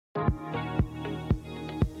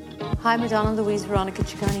Hi, Madonna Louise Veronica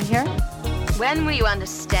Ciccone here. When will you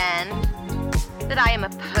understand that I am a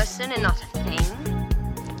person and not a thing?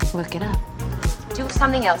 Look it up. Do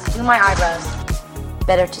something else. Do my eyebrows.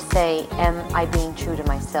 Better to say, am I being true to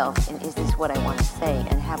myself? And is this what I want to say?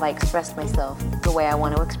 And have I expressed myself the way I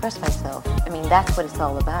want to express myself? I mean, that's what it's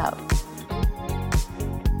all about.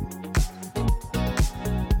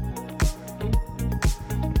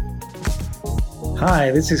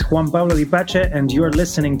 Hi, this is Juan Pablo Di Pace, and you're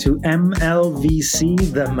listening to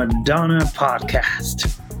MLVC, the Madonna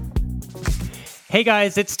Podcast. Hey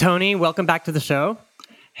guys, it's Tony. Welcome back to the show.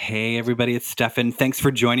 Hey everybody, it's Stefan. Thanks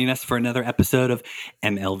for joining us for another episode of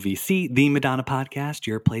MLVC, the Madonna Podcast,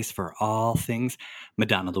 your place for all things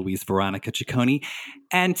Madonna Louise Veronica Ciccone.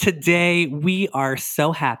 And today we are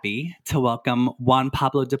so happy to welcome Juan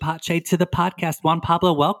Pablo Di Pace to the podcast. Juan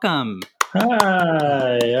Pablo, welcome. Hi,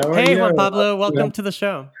 how are Hey you? Juan Pablo, welcome to the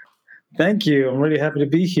show. Thank you. I'm really happy to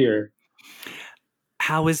be here.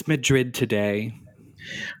 How is Madrid today?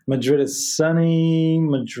 Madrid is sunny.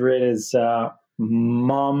 Madrid is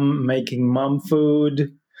mom making mom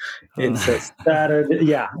food. It's a Saturday.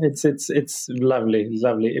 Yeah, it's lovely,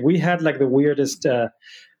 lovely. We had like the weirdest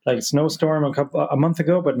snowstorm a month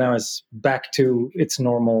ago, but now it's back to its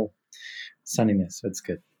normal sunniness. So it's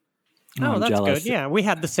good. Oh, that's jealous. good. Yeah, we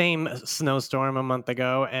had the same snowstorm a month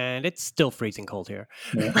ago, and it's still freezing cold here.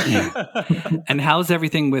 Yeah. And how's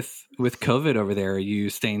everything with COVID over there? Are you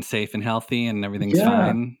staying safe and healthy and everything's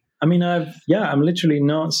fine? I mean, I'm literally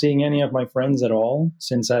not seeing any of my friends at all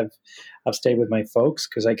since I've stayed with my folks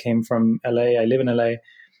because I came from LA. I live in LA,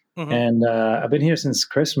 and I've been here since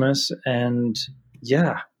Christmas. And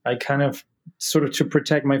yeah, I kind of sort of to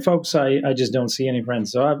protect my folks, I just don't see any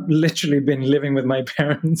friends. So I've literally been living with my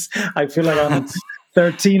parents. I feel like I'm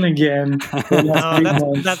 13 again.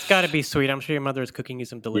 That's got to be sweet. I'm sure your mother is cooking you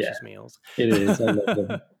some delicious meals. It is. I love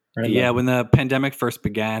them. When the pandemic first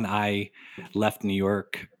began, I left New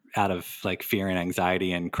York out of like fear and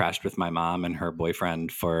anxiety and crashed with my mom and her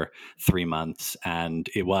boyfriend for 3 months. And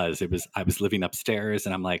I was living upstairs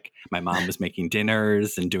and I'm like, my mom was making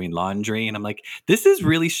dinners and doing laundry. And I'm like, this is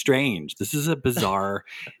really strange. This is a bizarre,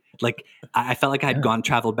 like, I felt like I'd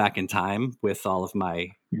traveled back in time with all of my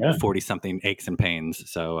 40 something aches and pains.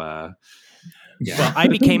 So, Well, I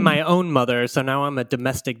became my own mother, so now I'm a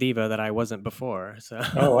domestic diva that I wasn't before. So.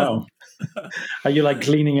 Oh, wow. Are you like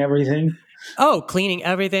cleaning everything? Oh, cleaning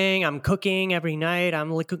everything. I'm cooking every night. I'm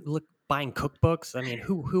buying cookbooks. I mean,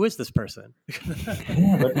 who is this person?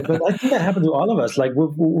 Yeah, but I think that happened to all of us. Like,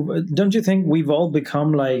 don't you think we've all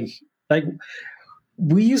become like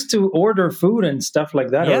we used to order food and stuff like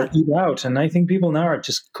that or eat out, and I think people now are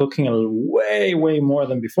just cooking way, way more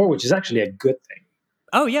than before, which is actually a good thing.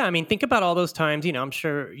 Oh, yeah. I mean, think about all those times, I'm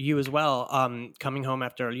sure you as well, coming home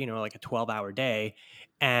after, like a 12-hour day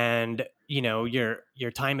and,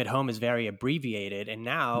 your time at home is very abbreviated. And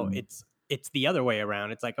now it's the other way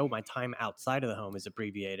around. It's like, oh, my time outside of the home is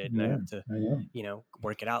abbreviated and I have to,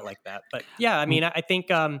 work it out like that. But yeah, I mean, I think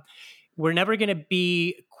we're never going to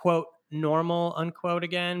be, quote, normal, unquote,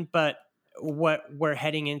 again. But what we're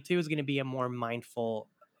heading into is going to be a more mindful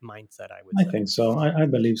mindset, I would say. I think so. I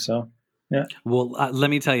believe so. Yeah. Well, let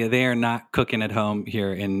me tell you, they are not cooking at home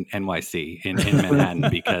here in NYC, in Manhattan,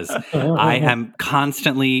 because I am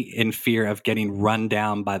constantly in fear of getting run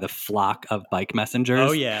down by the flock of bike messengers.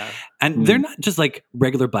 Oh, yeah. And they're not just like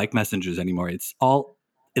regular bike messengers anymore. It's all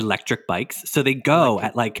electric bikes. So they go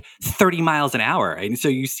at like 30 miles an hour. And so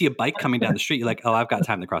you see a bike coming down the street. You're like, oh, I've got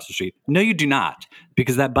time to cross the street. No, you do not,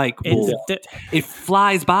 because that bike it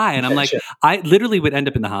flies by. And I'm like, I literally would end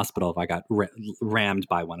up in the hospital if I got rammed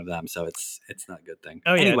by one of them. So it's not a good thing.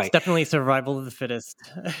 Oh, yeah. Anyway, It's definitely survival of the fittest.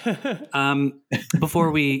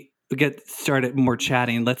 Before we get started more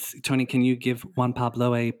chatting, Tony, can you give Juan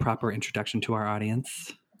Pablo a proper introduction to our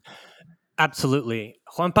audience? Absolutely.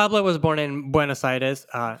 Juan Pablo was born in Buenos Aires,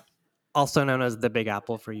 also known as the Big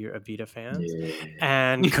Apple for you Evita fans,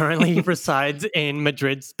 and currently he resides in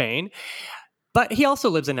Madrid, Spain. But he also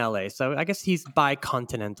lives in LA, so I guess he's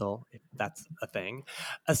bicontinental, if that's a thing.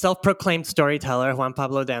 A self-proclaimed storyteller, Juan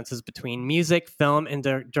Pablo dances between music, film, and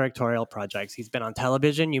directorial projects. He's been on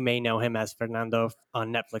television. You may know him as Fernando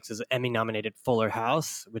on Netflix's Emmy-nominated Fuller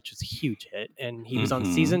House, which is a huge hit. And he was on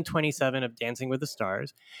season 27 of Dancing with the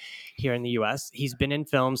Stars here in the U.S. He's been in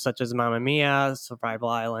films such as Mamma Mia, Survival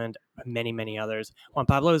Island, many, many others. Juan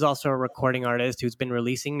Pablo is also a recording artist who's been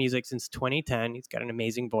releasing music since 2010. He's got an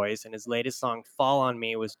amazing voice, and his latest song, Fall on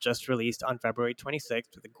Me, was just released on February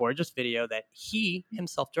 26th with a gorgeous video that he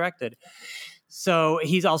himself directed. So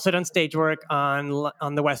he's also done stage work on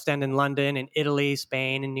the West End in London, in Italy,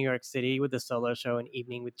 Spain, and New York City with the solo show An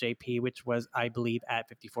Evening with JP, which was, I believe, at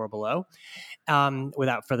 54 Below.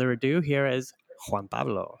 Without further ado, here is Juan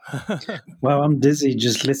Pablo. Wow, I'm dizzy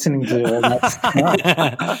just listening to all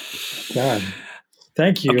that stuff. God.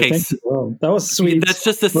 Thank you. Okay, Thank you. Oh, that was sweet. It's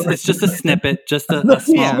just a snippet, just a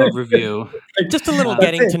small overview. Just a little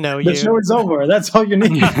getting to know you. The show is over. That's all you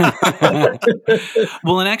need.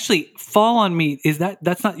 Well, and actually, Fall on Me,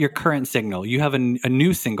 that's not your current single. You have a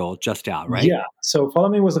new single just out, right? Yeah. So Follow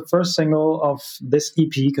Me was the first single of this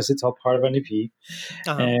EP because it's all part of an EP.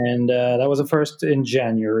 Uh-huh. And that was the first in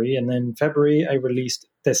January. And then February, I released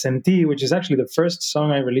Te Sentí, which is actually the first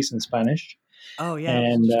song I released in Spanish. Oh, yeah.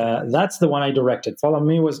 And that's the one I directed. Follow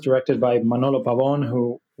Me was directed by Manolo Pavón,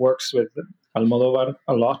 who works with Almodóvar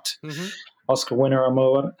a lot. Mm-hmm. Oscar winner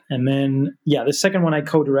Almodóvar. And then, the second one I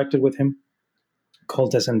co-directed with him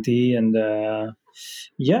called Te Sentí. And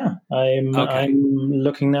I'm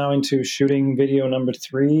looking now into shooting video number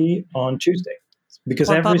 3 on Tuesday. Because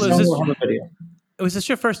Juan every Pablo, song will have a video. Was this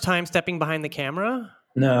your first time stepping behind the camera?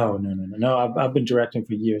 No. I've been directing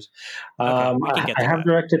for years. Okay, we can get to I have that.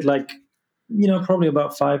 directed probably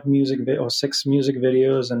about 5 music or 6 music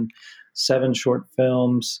videos and 7 short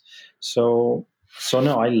films. So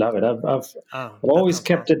no, I love it. I've always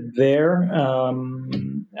kept it there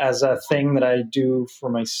as a thing that I do for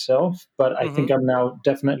myself. But I think I'm now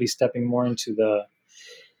definitely stepping more into the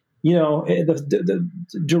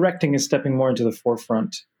directing is stepping more into the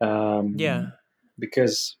forefront.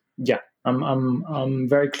 Because I'm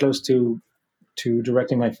very close to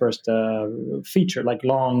directing my first feature, like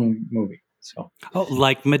long movie. So,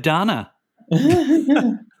 like Madonna. Well,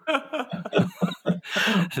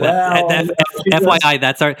 FYI,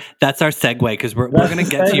 that's our segue because we're going to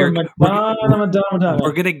get to your Madonna.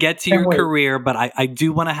 We're going to get to your career, but I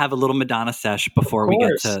do want to have a little Madonna sesh before we get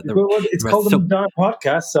to it's called the Madonna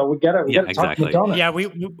podcast, so we got to talk Madonna. Yeah, we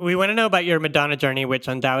want to know about your Madonna journey, which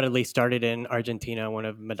undoubtedly started in Argentina, one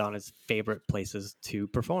of Madonna's favorite places to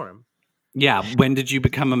perform. Yeah, when did you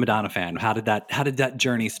become a Madonna fan? How did that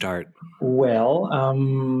journey start? Well,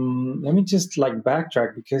 let me just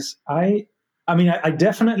backtrack because I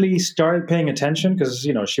definitely started paying attention because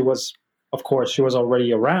she was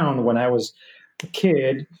already around when I was a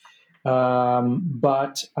kid,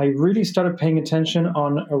 but I really started paying attention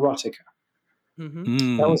on Erotica.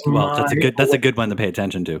 Mm-hmm. That was that's a good one to pay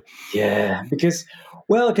attention to. Yeah, because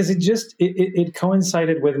it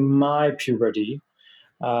coincided with my puberty.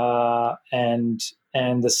 And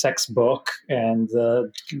the sex book and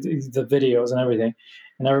the videos and everything.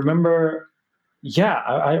 And I remember,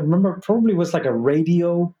 I remember probably was like a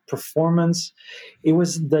radio performance. It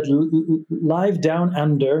was the Live Down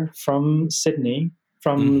Under from Sydney,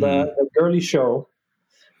 from the Girly Show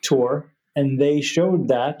tour. And they showed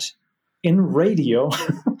that in radio.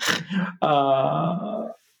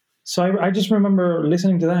 So I just remember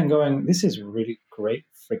listening to that and going, this is really great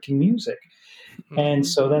freaking music. And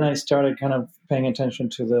so then I started kind of paying attention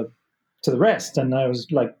to the rest, and I was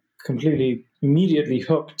completely immediately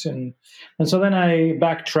hooked. And so then I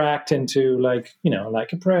backtracked into Like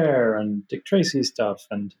a Prayer and Dick Tracy stuff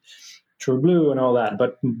and True Blue and all that.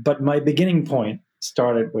 But my beginning point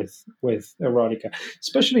started with Erotica,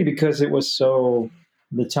 especially because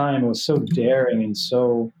the time was so daring and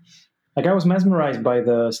so I was mesmerized by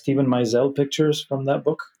the Steven Meisel pictures from that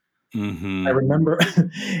book. Mm-hmm. I remember,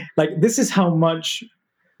 this is how much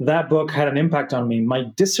that book had an impact on me. My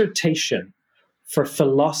dissertation for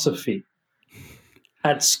philosophy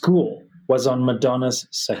at school was on Madonna's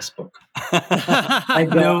sex book. I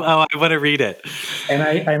want to read it. And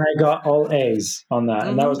I got all A's on that,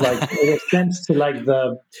 and that was it was sent to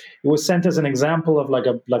it was sent as an example of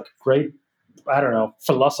a great, I don't know,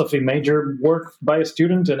 philosophy major work by a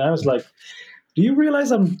student, and I was like, do you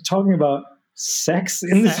realize I'm talking about sex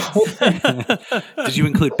in this whole thing? Did you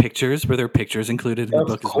include pictures? Were there pictures included in the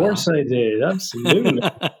book as well? Of course I did. Absolutely.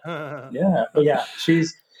 Yeah. But yeah,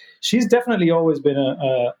 she's definitely always been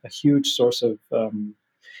a huge source of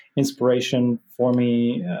inspiration for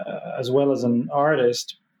me, as well as an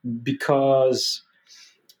artist, because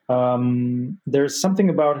there's something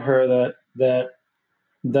about her that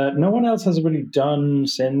no one else has really done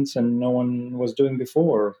since, and no one was doing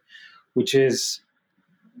before, which is,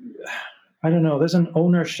 I don't know, there's an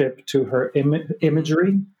ownership to her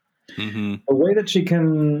imagery. Mm-hmm. A way that she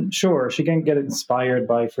can get inspired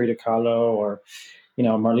by Frida Kahlo or,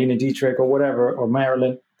 Marlene Dietrich or whatever, or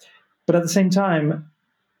Marilyn. But at the same time,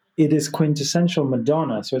 it is quintessential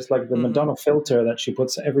Madonna. So it's like the Madonna filter that she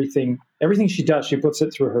puts everything she does, she puts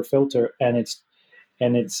it through her filter, and it's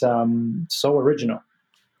so original.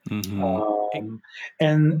 Mm-hmm. And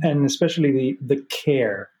especially the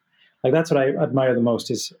care. Like that's what I admire the most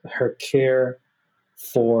is her care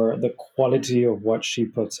for the quality of what she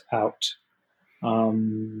puts out.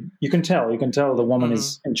 You can tell the woman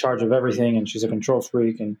is in charge of everything and she's a control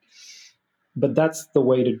freak, but that's the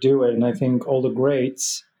way to do it. And I think all the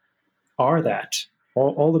greats are that.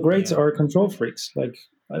 All the greats are control freaks. Like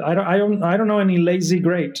I don't know any lazy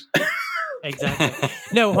great. Exactly.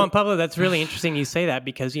 No, Juan Pablo, that's really interesting you say that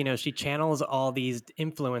because, she channels all these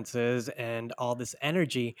influences and all this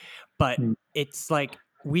energy, but it's like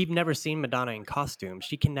we've never seen Madonna in costume.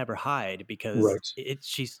 She can never hide because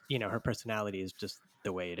she's, her personality is just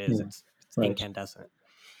the way it is. Yeah. It's incandescent.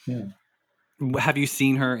 Yeah. Have you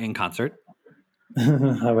seen her in concert?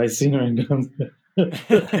 Have I seen her in concert?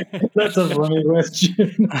 That's a funny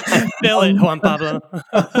question. Fill it, Juan Pablo.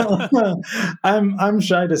 I'm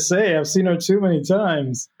shy to say I've seen her too many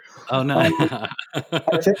times. Oh no! I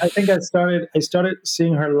think I started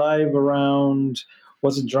seeing her live around,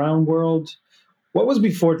 was it Drown World? What was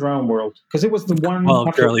before Drown World? Because it was the one. Well,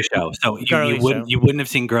 Girly Show. So you wouldn't have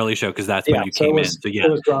seen Girly Show because that's when you came in. So yeah,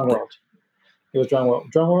 it was Drown World. It was Drown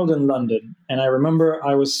World in London, and I remember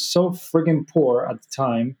I was so friggin' poor at the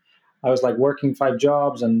time. I was like working 5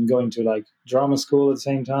 jobs and going to like drama school at the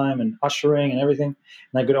same time and ushering and everything.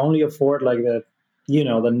 And I could only afford like the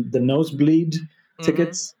nosebleed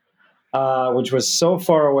tickets, which was so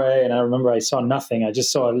far away. And I remember I saw nothing. I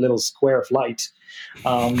just saw a little square of light.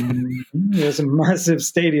 It was a massive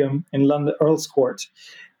stadium in London, Earl's Court.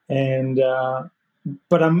 And,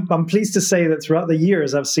 but I'm pleased to say that throughout the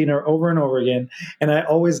years, I've seen her over and over again. And I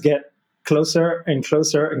always get closer and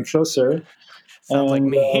closer and closer. Sounds like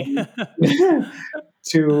me.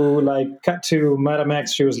 To like cut to Madame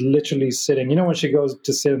X, she was literally sitting. You know when she goes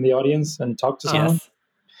to sit in the audience and talk to someone? Yes.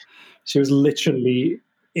 She was literally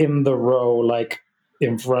in the row, like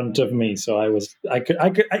in front of me. So I could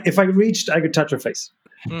if I reached, I could touch her face.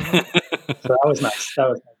 So that was nice.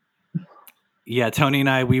 Yeah, Tony and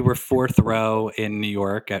I, we were 4th row in New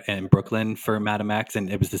York in Brooklyn for Madame X, and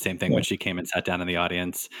it was the same thing when she came and sat down in the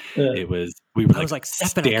audience. Yeah. We were I was like,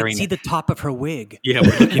 Stefan, I could see the top of her wig. Yeah,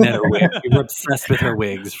 we're looking at her wig. We were obsessed with her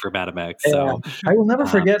wigs for Madame X. So I will never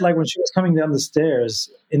forget, like when she was coming down the stairs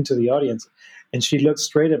into the audience, and she looked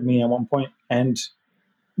straight at me at one point, and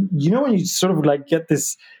when you sort of like get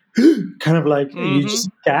this kind of like you just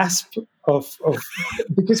gasp of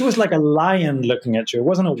because it was like a lion looking at you. It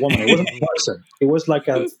wasn't a woman. It wasn't a person. It was like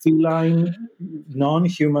a feline,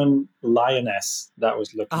 non-human lioness that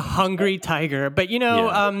was looking. A hungry tiger. But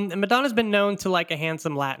Madonna's been known to like a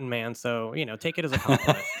handsome Latin man, so take it as a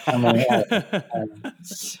compliment.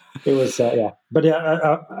 It was But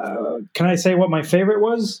can I say what my favorite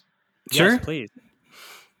was? Sure, yes, please.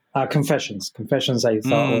 Confessions. I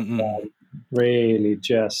thought was really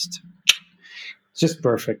just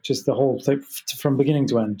perfect. Just the whole thing from beginning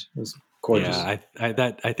to end was gorgeous. Yeah,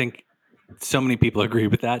 I think so many people agree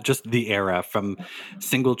with that. Just the era, from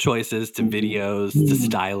single choices to videos to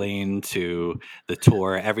styling to the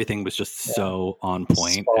tour, everything was just so on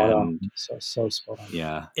point. So spot on.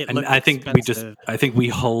 Yeah, and I think we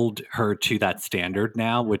hold her to that standard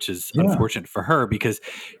now, which is unfortunate for her because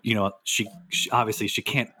she obviously she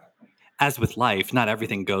can't. As with life, not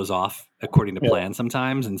everything goes off according to plan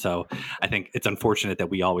sometimes. And so I think it's unfortunate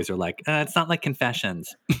that we always are like, it's not like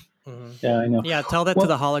Confessions. Yeah, I know. Yeah, tell that to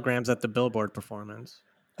the holograms at the Billboard performance.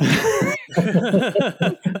 I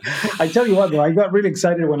tell you what, though, I got really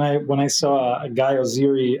excited when I saw a Guy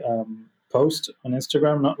Ozieri post on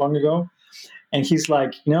Instagram not long ago. And he's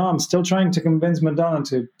like, I'm still trying to convince Madonna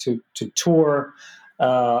to tour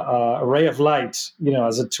a Ray of Light,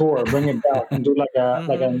 as a tour, bring it back and do like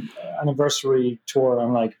an anniversary tour.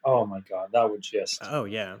 I'm like, oh my god, that would just that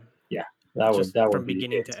would from be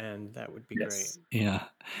beginning it. to end. That would be great.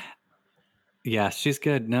 Yeah, she's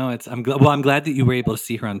good. No, I'm glad that you were able to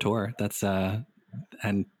see her on tour. That's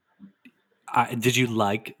and did you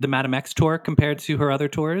like the Madame X tour compared to her other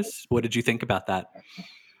tours? What did you think about that?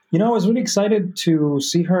 I was really excited to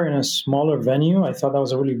see her in a smaller venue. I thought that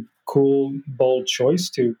was a really cool, bold choice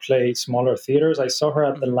to play smaller theaters. I saw her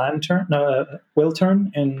at the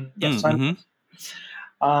Wiltern in Los Angeles.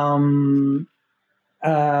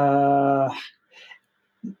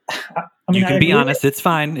 You can be honest. It's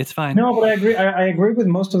fine. It's fine. No, but I agree. I agree with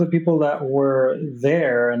most of the people that were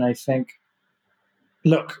there, and I think,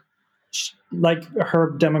 look, like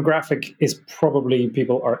her demographic is probably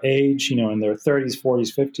people our age, in their 30s,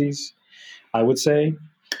 40s, 50s, I would say.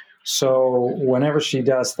 So whenever she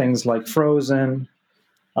does things like Frozen,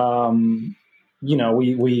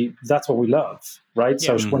 we that's what we love, right?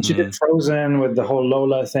 Yeah. So when she did Frozen with the whole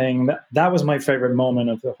Lola thing, that was my favorite moment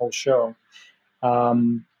of the whole show.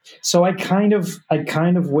 So I kind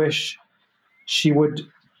of wish she would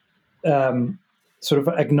sort of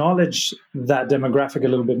acknowledge that demographic a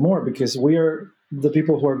little bit more, because we are the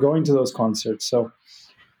people who are going to those concerts. So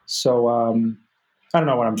I don't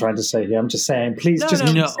know what I'm trying to say here. I'm just saying, please just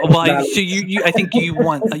no. Well, I think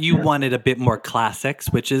you wanted a bit more classics,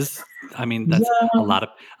 which is, I mean, that's a lot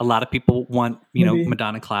of people want, Maybe.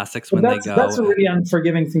 Madonna classics But when they go. That's a really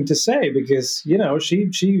unforgiving thing to say, because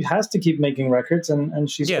she has to keep making records, and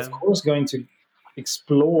she's of course going to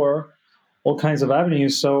explore all kinds of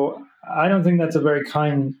avenues. So I don't think that's a very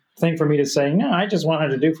kind thing for me to say. No, I just want her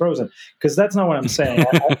to do Frozen, because that's not what I'm saying.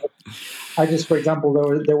 I just, for example,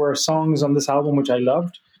 there were songs on this album which I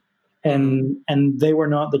loved, and they were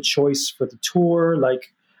not the choice for the tour,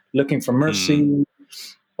 like Looking for Mercy,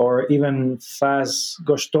 or even Faz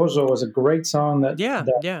Gostoso was a great song that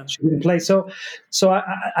she didn't play. So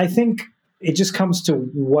I think it just comes to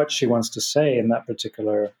what she wants to say in that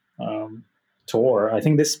particular tour. I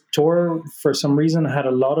think this tour, for some reason, had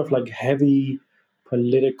a lot of like heavy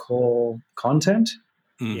political content.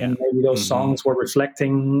 And maybe those songs were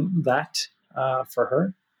reflecting that for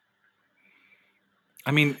her.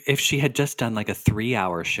 I mean, if she had just done like a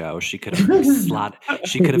 3-hour show, she could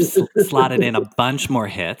have slotted in a bunch more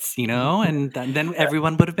hits, and then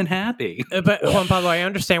everyone would have been happy. But Juan Pablo, I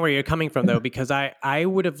understand where you're coming from, though, because I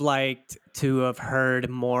would have liked to have heard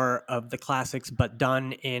more of the classics, but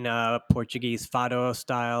done in a Portuguese fado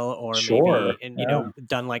style, or maybe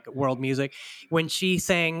done like world music. When she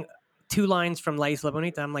sang 2 lines from La Isla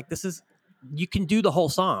Bonita, I'm like, you can do the whole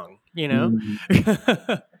song,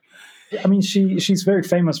 I mean, she's very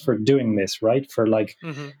famous for doing this, right? For like,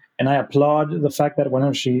 and I applaud the fact that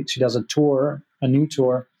whenever she does a new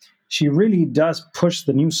tour, she really does push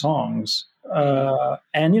the new songs.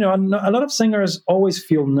 And a lot of singers always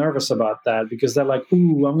feel nervous about that, because they're like,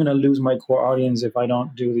 "Ooh, I'm going to lose my core audience if I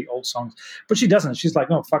don't do the old songs." But she doesn't. She's like,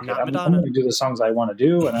 "No, fuck it. I'm going to do the songs I want to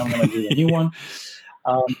do, and I'm going to do the new one."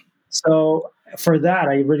 So for that,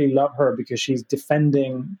 I really love her, because she's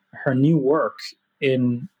defending her new work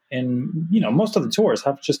in most of the tours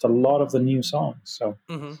have just a lot of the new songs. So,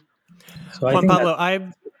 Juan Pablo,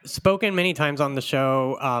 I've spoken many times on the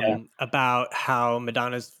show about how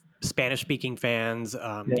Madonna's Spanish-speaking fans,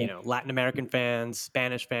 Latin American fans,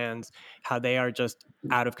 Spanish fans, how they are just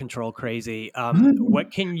out of control, crazy.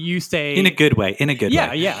 What can you say in a good way? In a good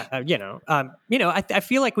way, yeah. I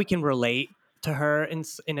feel like we can relate to her in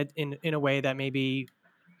a way that maybe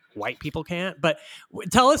white people can't. But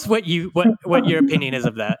tell us what your opinion is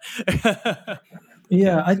of that.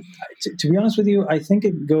 Yeah, to be honest with you, I think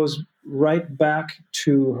it goes right back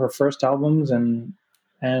to her first albums and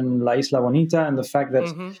La Isla Bonita, and the fact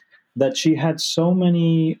that she had so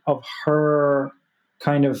many of her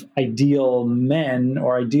kind of ideal men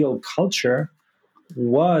or ideal culture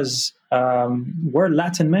were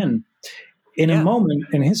Latin men. In a moment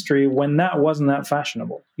in history when that wasn't that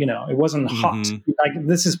fashionable, it wasn't hot. Like,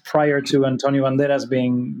 this is prior to Antonio Banderas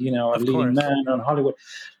being, a leading man on Hollywood.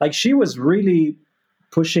 Like, she was really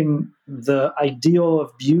pushing the ideal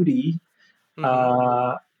of beauty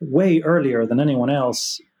way earlier than anyone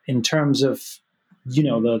else, in terms of,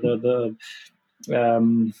 the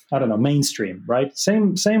I don't know, mainstream, right?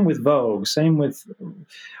 Same with Vogue, same with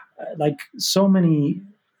like so many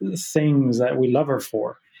things that we love her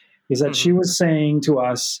for. Is that she was saying to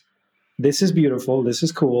us, this is beautiful, this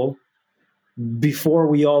is cool, before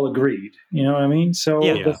we all agreed. You know what I mean? So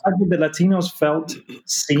the fact that the Latinos felt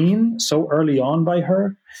seen so early on by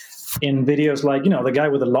her in videos like, the guy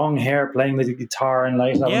with the long hair playing the guitar in La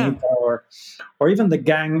Isla Bonita, or even the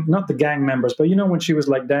gang, not the gang members, but when she was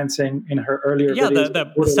like dancing in her earlier videos. The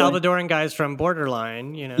Salvadoran guys from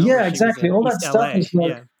Borderline, Yeah, exactly. All that stuff is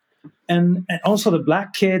like... And also the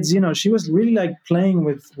black kids, she was really like playing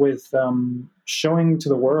with showing to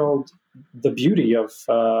the world the beauty of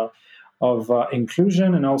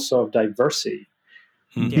inclusion and also of diversity.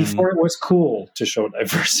 Before it was cool to show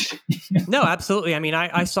diversity. No, absolutely. I mean,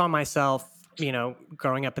 I saw myself,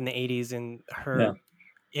 growing up in the 80s in her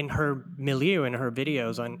in her milieu, in her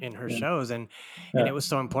videos, in her shows, and it was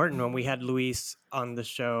so important. When we had Luis on the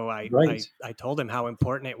show, I told him how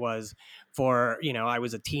important it was for, I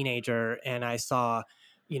was a teenager and I saw,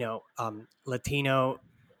 Latino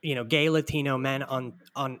gay Latino men on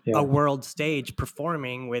a world stage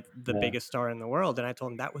performing with the biggest star in the world. And I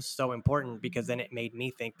told him that was so important, because then it made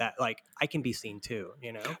me think that like I can be seen too,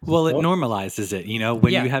 Well, it normalizes it,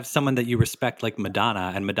 when you have someone that you respect like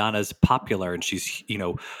Madonna, and Madonna's popular and she's,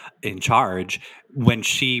 in charge, when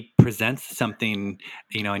she presents something,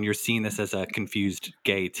 and you're seeing this as a confused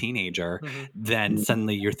gay teenager, then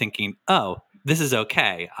suddenly you're thinking, oh, this is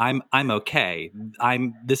okay. I'm okay.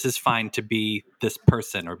 This is fine to be this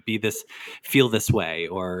person, or feel this way,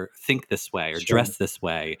 or think this way, or dress this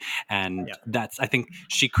way. And I think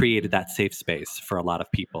she created that safe space for a lot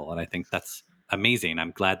of people. And I think that's amazing.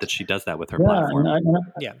 I'm glad that she does that with her platform.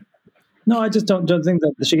 No, I just don't think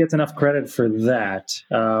that she gets enough credit for that.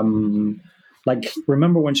 Like,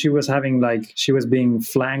 remember when she was she was being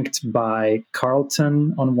flanked by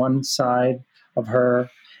Carlton on one side of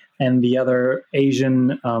her, and the other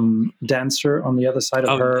Asian dancer on the other side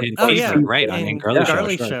of her. Right. I mean,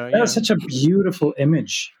 Girly Show. That was such a beautiful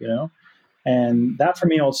image, And that for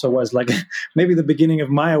me also was like maybe the beginning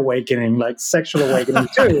of my awakening, like sexual awakening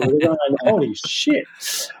too. Like, holy shit.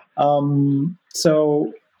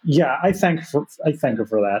 So yeah, I thank her for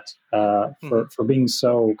that, for being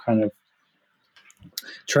so kind of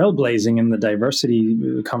trailblazing in the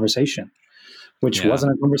diversity conversation, which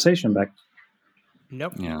wasn't a conversation back.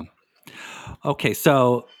 Nope. Yeah. Okay,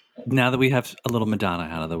 so now that we have a little Madonna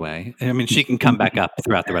out of the way, I mean, she can come back up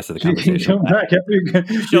throughout the rest of the conversation. You can come back.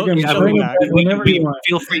 You can bring it back whenever you want.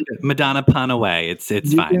 Feel free to Madonna pun away.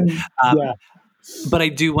 It's fine. But I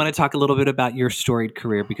do want to talk a little bit about your storied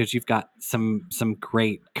career, because you've got some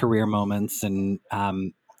great career moments, and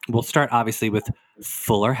we'll start obviously with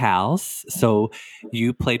Fuller House. So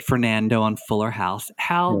you played Fernando on Fuller House.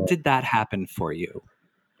 How did that happen for you?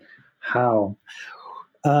 How?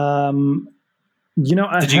 You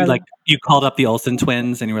called up the Olsen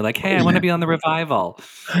twins and you were like, "Hey, I want to be on the revival,"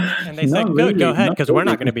 and they said, "Good, go ahead, because we're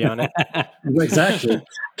not going to be on it." Exactly.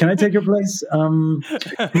 Can I take your place? No,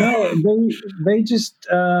 they just.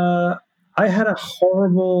 I had a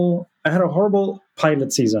horrible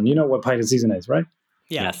pilot season. You know what pilot season is, right?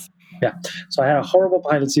 Yes. Yeah. So I had a horrible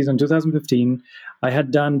pilot season, 2015. I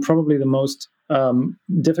had done probably the most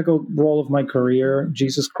difficult role of my career,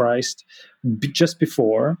 Jesus Christ, just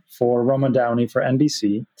before, for Roma Downey for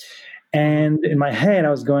NBC. And in my head,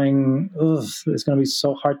 I was going, ugh, it's going to be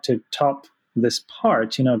so hard to top this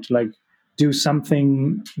part, to like do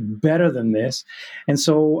something better than this. And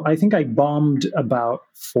so I think I bombed about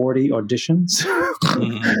 40 auditions,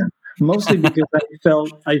 mostly because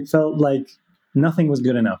I felt like nothing was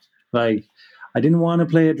good enough. Like, I didn't want to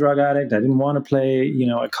play a drug addict. I didn't want to play,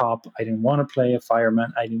 a cop. I didn't want to play a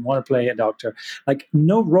fireman. I didn't want to play a doctor. Like,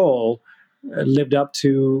 no role lived up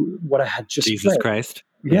to what I had just Jesus played. Christ.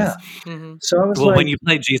 Yeah. Mm-hmm. So I was when you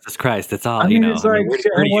play Jesus Christ, it's all, it's like, where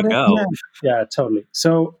do you go? Yeah, totally.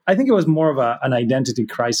 So I think it was more of an identity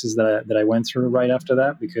crisis that I went through right after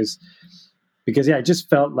that, because I just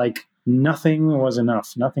felt like nothing was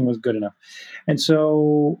enough. Nothing was good enough. And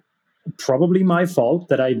so probably my fault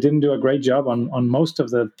that I didn't do a great job on most of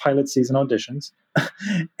the pilot season auditions.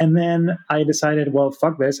 And then I decided, well,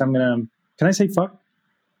 fuck this. can I say fuck?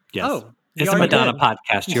 Yes. Oh, it's a Madonna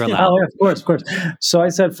podcast. You're allowed. Oh, yeah, of course. So I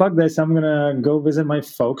said, fuck this. I'm going to go visit my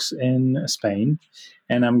folks in Spain,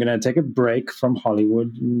 and I'm going to take a break from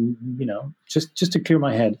Hollywood, just to clear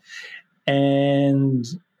my head. And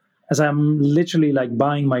as I'm literally like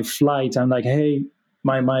buying my flight, I'm like, hey,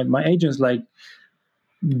 my agent's like,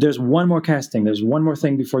 there's one more casting. There's one more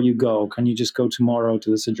thing before you go. Can you just go tomorrow to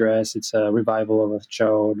this address? It's a revival of a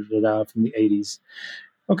show from the 80s.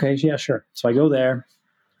 Okay, yeah, sure. So I go there,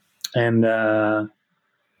 and the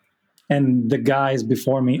guys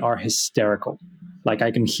before me are hysterical. Like,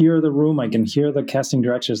 I can hear the room. I can hear the casting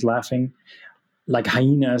directors laughing like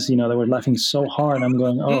hyenas. They were laughing so hard. I'm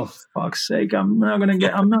going, oh, fuck's sake, I'm not gonna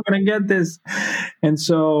get this. And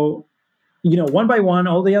so, one by one,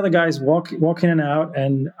 all the other guys walk in and out,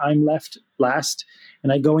 and I'm left last.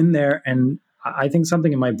 And I go in there, and I think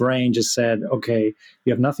something in my brain just said, okay,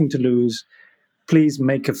 you have nothing to lose. Please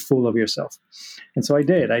make a fool of yourself. And so I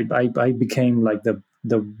did. I became like the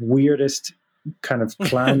weirdest kind of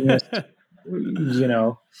clownist,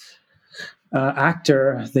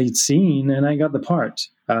 actor they'd seen, and I got the part.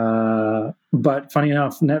 But funny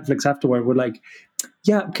enough, Netflix afterward were like,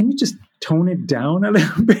 yeah, can you just tone it down a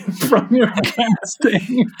little bit from your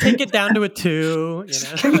casting? Take it down to a 2.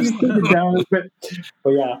 Can you just take it down a bit? But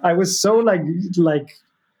yeah, I was so like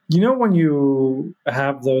when you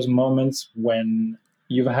have those moments when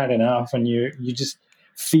you've had enough and you just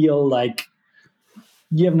feel like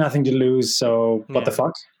you have nothing to lose. So what the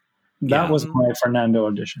fuck? That was my Fernando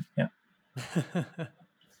audition. Yeah.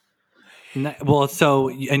 Well, so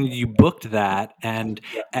and you booked that, and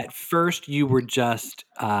at first you were just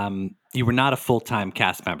you were not a full-time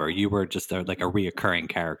cast member. You were just like a reoccurring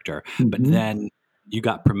character, but then you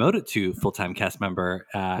got promoted to full-time cast member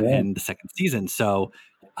in the second season. So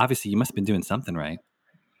obviously, you must have been doing something right.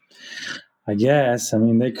 I guess. I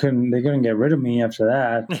mean, they couldn't get rid of me after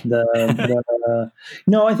that.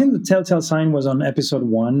 No, I think the telltale sign was on episode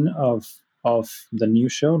 1 of the new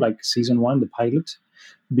show, like season 1, the pilot.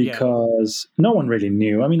 Because no one really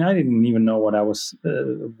knew. I mean, I didn't even know what I was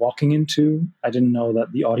walking into. I didn't know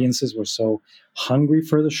that the audiences were so hungry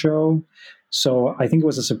for the show. So I think it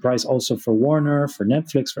was a surprise also for Warner, for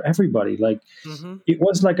Netflix, for everybody. Like it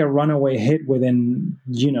was like a runaway hit within,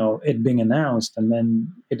 it being announced, and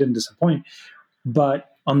then it didn't disappoint.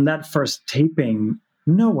 But on that first taping,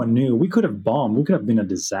 no one knew. We could have bombed. We could have been a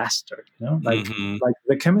disaster. Like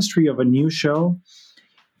the chemistry of a new show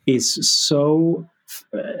is so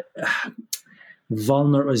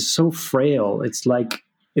vulnerable, is so frail. It's like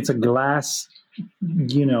it's a glass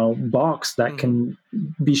box that can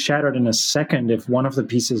be shattered in a second if one of the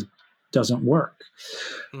pieces doesn't work.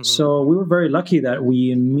 So we were very lucky that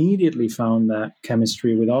we immediately found that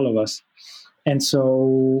chemistry with all of us. And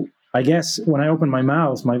so I guess when I opened my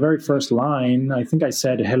mouth, my very first line, I think I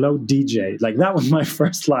said, "Hello, DJ." Like that was my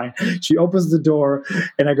first line. She opens the door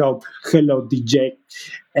and I go, "Hello, DJ."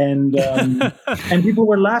 And and people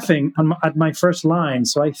were laughing at my first line.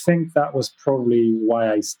 So I think that was probably why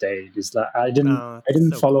I stayed, is that I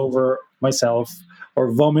didn't fall over myself or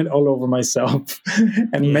vomit all over myself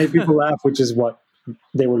and made people laugh, which is what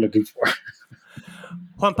they were looking for.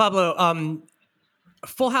 Juan Pablo,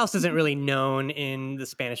 Full House isn't really known in the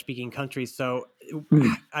Spanish-speaking countries, so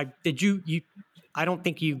I don't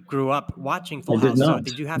think you grew up watching Full House. So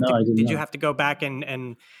did you have you have to go back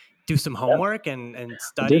and do some homework and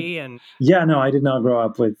study? And I did not grow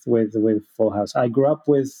up with Full House. I grew up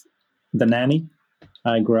with The Nanny.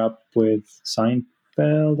 I grew up with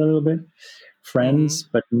Seinfeld a little bit, Friends,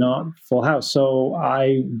 but not Full House. So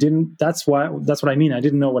I didn't. That's what I mean. I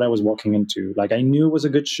didn't know what I was walking into. Like I knew it was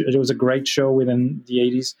it was a great show within the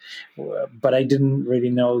 80s, but I didn't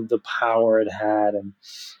really know the power it had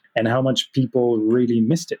and how much people really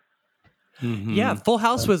missed it. Yeah, Full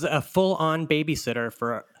House was a full-on babysitter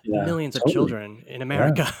for millions of children in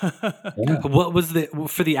America. What was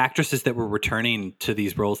for the actresses that were returning to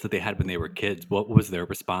these roles that they had when they were kids? What was their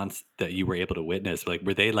response that you were able to witness? Like,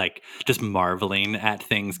 were they like just marveling at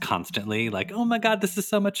things constantly? Like, oh my God, this is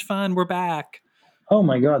so much fun. We're back. Oh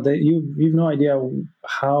my God, you've no idea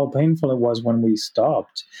how painful it was when we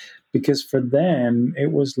stopped, because for them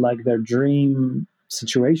it was like their dream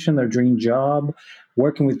situation, their dream job,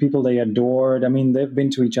 working with people they adored. I mean, they've been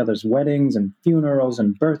to each other's weddings and funerals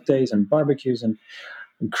and birthdays and barbecues and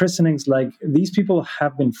christenings. Like these people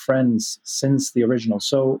have been friends since the original.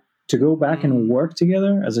 So to go back and work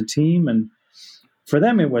together as a team, and for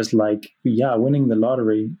them it was like, winning the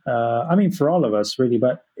lottery. I mean, for all of us really,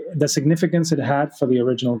 but the significance it had for the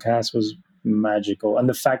original cast was magical. And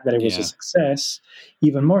the fact that it was a success,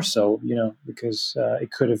 even more so, because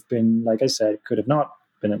it could have been, like I said, it could have not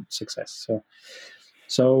been a success.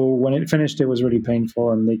 So when it finished, it was really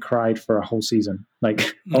painful, and they cried for a whole season.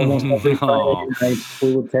 Like almost every Friday night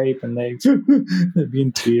we would tape, and they'd be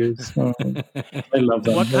in tears. I love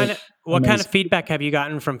them. What kind of feedback have you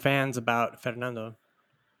gotten from fans about Fernando?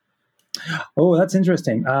 Oh, that's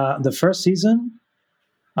interesting. The first season,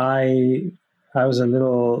 I was a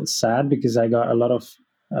little sad because I got a lot of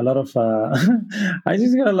I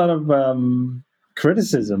just got a lot of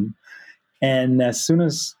criticism, and as soon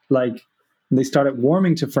as they started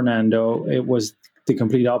warming to Fernando, it was the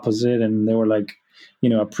complete opposite, and they were like,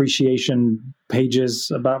 appreciation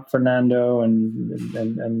pages about Fernando,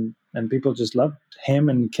 and people just loved him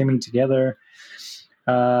and Kimmy together.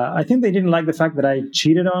 I think they didn't like the fact that I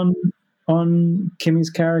cheated on Kimmy's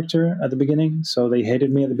character at the beginning, so they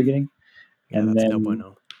hated me at the beginning. And then, no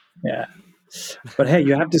bueno. Yeah. But hey,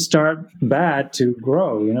 you have to start bad to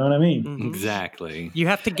grow. You know what I mean? Exactly. You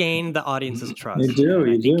have to gain the audience's trust. You do.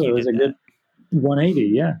 It was a good 180.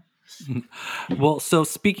 Yeah. Well, so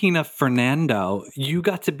speaking of Fernando, you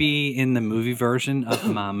got to be in the movie version of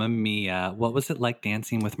Mamma Mia. What was it like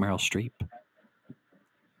dancing with Meryl Streep?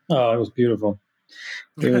 Oh, it was beautiful.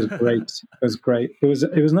 It was great. It was great. It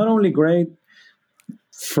was not only great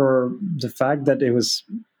for the fact that it was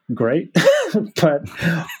great, but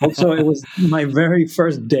also it was my very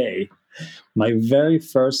first day. My very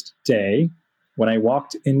first day when I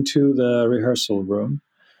walked into the rehearsal room,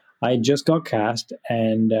 I just got cast,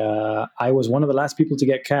 and I was one of the last people to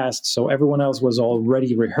get cast. So everyone else was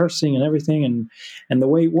already rehearsing and everything. And the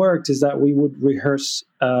way it worked is that we would rehearse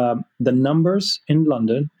the numbers in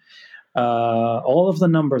London, all of the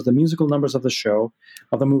numbers, the musical numbers of the show,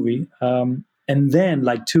 of the movie. And then,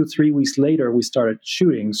 like 2-3 weeks later, we started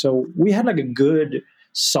shooting. So we had like a good,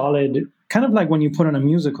 solid, kind of like when you put on a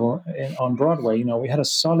musical on Broadway. You know, we had a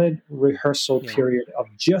solid rehearsal period of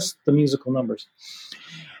just the musical numbers.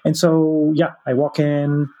 And so, yeah, I walk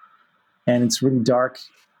in, and it's really dark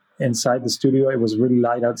inside the studio. It was really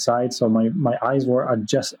light outside, so my eyes were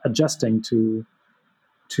adjusting to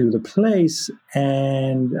the place.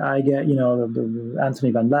 And I get, the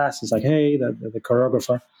Anthony Van Lass is like, hey, the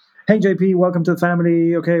choreographer. Hey, JP, welcome to the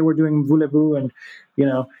family. Okay, we're doing Voulez-Vous, and,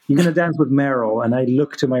 you're going to dance with Meryl. And I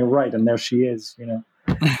look to my right, and there she is,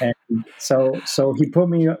 And so he put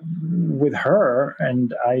me with her,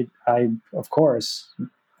 and I of course,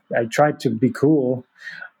 I tried to be cool,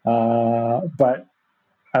 but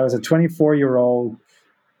I was a 24-year-old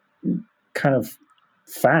kind of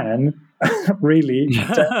fan, really,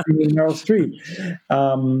 dancing in Meryl Streep.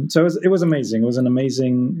 So it was amazing. It was an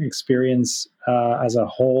amazing experience as a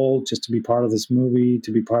whole, just to be part of this movie,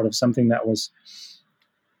 to be part of something that was,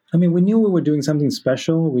 we knew we were doing something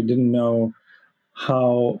special. We didn't know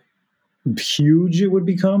how huge it would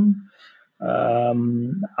become.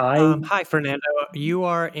 Hi, Fernando. You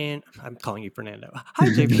are in. I'm calling you Fernando. Hi,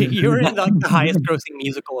 JP. You're in like the highest grossing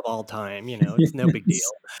musical of all time. It's no big deal.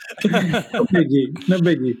 No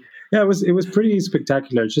biggie. Yeah, it was pretty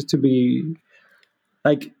spectacular just to be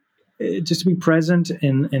present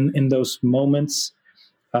in those moments.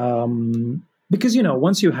 Because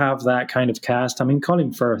once you have that kind of cast,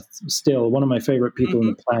 Colin Firth, still one of my favorite people on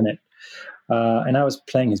the planet. And I was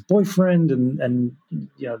playing his boyfriend and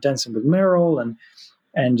dancing with Meryl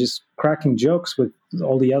and just cracking jokes with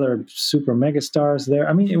all the other super mega stars there.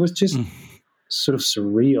 It was just sort of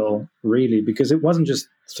surreal, really, because it wasn't just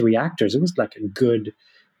 3 actors. It was like a good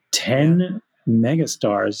 10 mega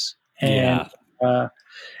stars. And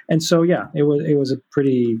so, it was a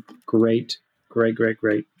pretty great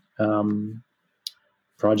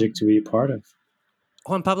project to be a part of.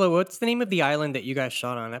 Juan Pablo, what's the name of the island that you guys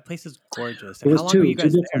shot on? That place is gorgeous. And how long were you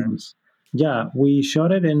guys there? Yeah, we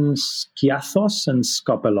shot it in Skiathos and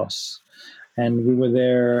Skopelos. And we were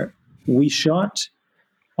there. We shot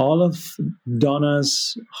all of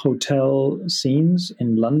Donna's hotel scenes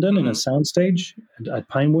in London in a soundstage at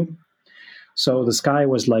Pinewood. So the sky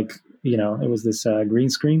was like, it was this green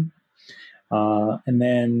screen. And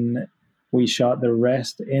then we shot the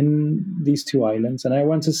rest in these 2 islands. And I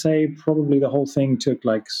want to say probably the whole thing took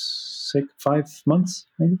like 5 months,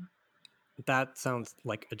 maybe. That sounds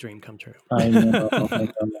like a dream come true. I know.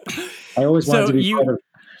 I always wanted to be part of.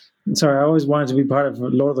 Sorry, I always wanted to be part of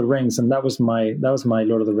Lord of the Rings, and that was my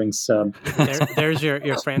Lord of the Rings. There's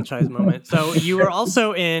your franchise moment. So you were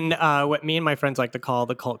also in what me and my friends like to call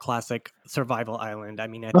the cult classic Survival Island. I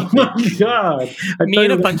think oh my God! Me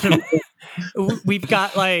and a bunch of we've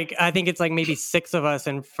got I think it's like maybe 6 of us,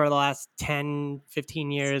 and for the last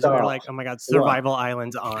 10-15 years we're like, oh my God, Survival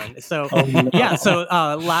Island's on. So so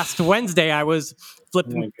last Wednesday I was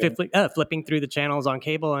flipping through the channels on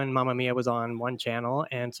cable, and Mamma Mia was on one channel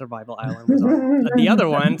and Survival Island was on the other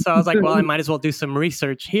one. So I was like, well, I might as well do some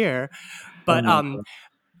research here. But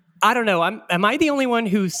I don't know. Am I the only one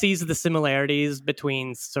who sees the similarities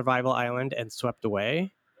between Survival Island and Swept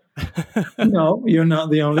Away? No, you're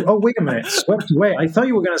not the only. Oh, wait a minute. Swept Away. I thought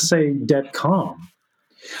you were going to say Dead Calm.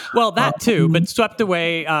 Well, that too, but Swept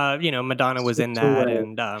Away, Madonna was in that.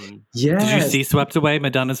 And yeah. Did you see Swept Away,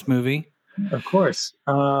 Madonna's movie? Of course.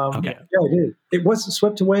 Okay. Yeah, I did. It was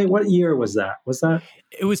Swept Away. What year was that?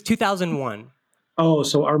 It was 2001. Oh,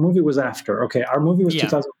 so our movie was after. Okay, our movie was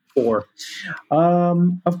 2004.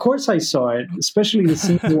 Of course I saw it, especially the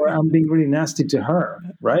scene where I'm being really nasty to her,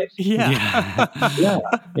 right? Yeah.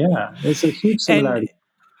 Yeah. It's a huge similarity.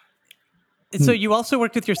 So you also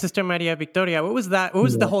worked with your sister Maria Victoria. What was that? What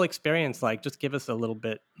was the whole experience like? Just give us a little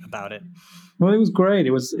bit about it. Well, it was great.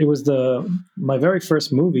 It was my very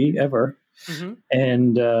first movie ever,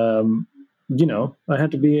 and I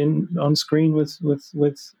had to be on screen with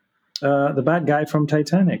the bad guy from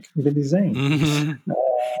Titanic, Billy Zane,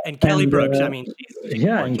 and Kelly Brooks. She's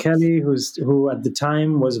and Kelly, who at the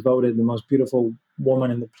time was voted the most beautiful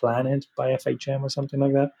woman in the planet by FHM or something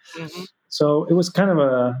like that. So it was kind of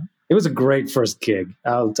a great first gig.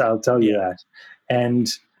 I'll tell you that,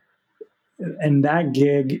 and that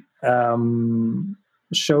gig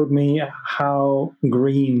showed me how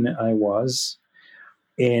green I was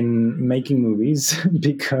in making movies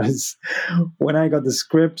because when I got the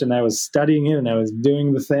script and I was studying it and I was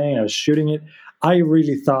doing the thing, I was shooting it, I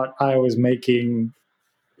really thought I was making,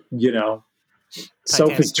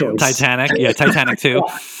 Sophie's Choice. Titanic 2.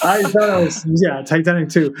 I thought I was, Titanic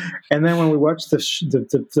 2. And then when we watched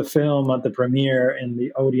the film at the premiere in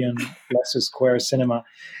the Odeon Leicester Square Cinema,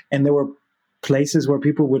 and there were places where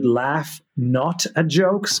people would laugh not at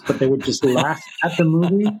jokes, but they would just laugh at the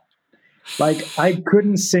movie. Like, I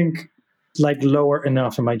couldn't sink lower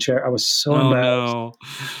enough in my chair. I was so embarrassed. No.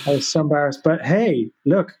 I was so embarrassed. But hey,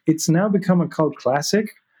 look, it's now become a cult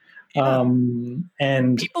classic. Yeah.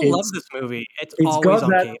 And people love this movie. It's always got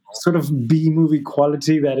on that cable. sort of B movie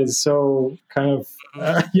quality that is so kind of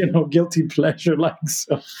guilty pleasure like.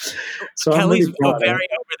 So Kelly's I'm really very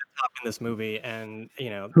over the top in this movie, and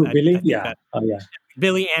Who, Billy? I think Yeah. Oh yeah.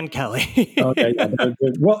 Billy and Kelly. Okay. Yeah.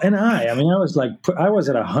 Well, and I was I was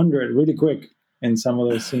at 100 really quick in some of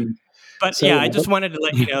those scenes. But So, yeah, I just wanted to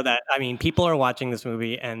let you know that, I mean, people are watching this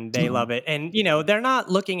movie and they love it. And, they're not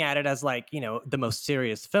looking at it as the most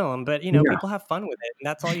serious film, but, people have fun with it. And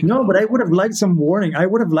that's all you can No, but hope I would have liked some warning. I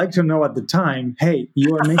would have liked to know at the time, hey,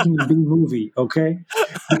 you are making a B movie, okay?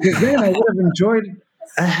 Because then I would have enjoyed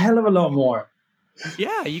a hell of a lot more.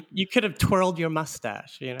 Yeah, you could have twirled your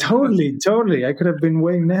mustache. Totally. I could have been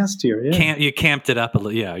way nastier. Yeah. You camped it up a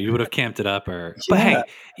little. Yeah, you would have camped it up. But hey,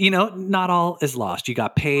 not all is lost. You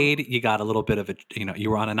got paid. You got a little bit of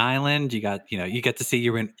you were on an island. You got, you get to see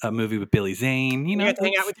you're in a movie with Billy Zane. You get to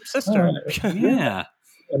hang out with your sister. Yeah.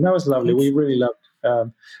 And that was lovely. We really loved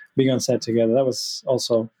being on set together. That was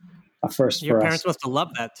also a first for us. Your parents must have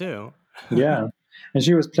loved that too. Yeah. And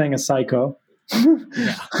she was playing a psycho.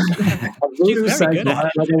 Yeah. A voodoo psycho,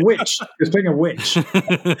 like a witch. She was playing a witch.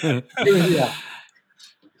 Yeah.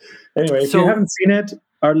 Anyway, if you haven't seen it,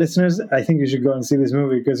 our listeners, I think you should go and see this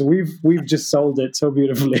movie because we've just sold it so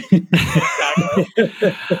beautifully.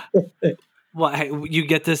 Well, hey, you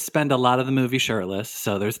get to spend a lot of the movie shirtless,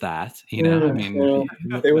 so there's that. I mean,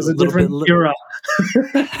 it was a different era.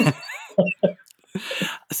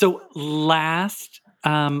 So last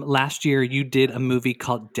year you did a movie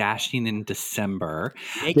called Dashing in December,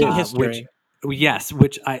 making history.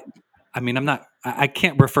 Which I mean, I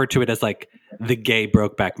can't refer to it as like the gay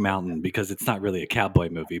Brokeback Mountain because it's not really a cowboy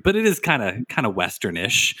movie, but it is kind of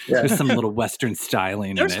Westernish. Yeah. There's some little Western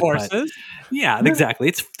styling in it. There's horses.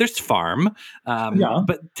 Exactly. There's farm.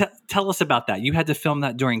 But tell us about that. You had to film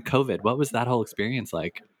that during COVID. What was that whole experience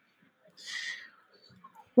like?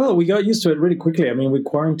 Well, we got used to it really quickly. I mean, we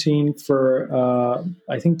quarantined for,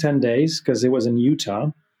 I think, 10 days because it was in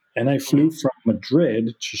Utah. And I flew from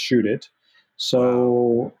Madrid to shoot it.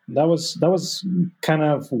 So that was kind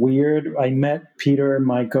of weird. I met Peter,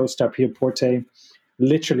 my co-star, Peter Porte,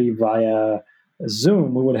 literally via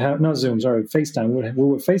Zoom. We would have, FaceTime. We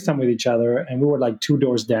would FaceTime with each other, and we were like 2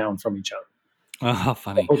 doors down from each other. Oh, how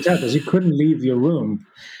funny. Because you couldn't leave your room.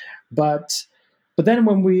 But then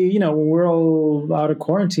when we're all out of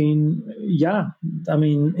quarantine, I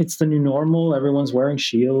mean, it's the new normal. Everyone's wearing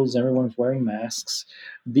shields. Everyone's wearing masks.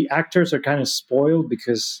 The actors are kind of spoiled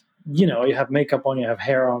because, you have makeup on, you have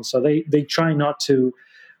hair on. So they try not to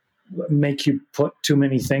make you put too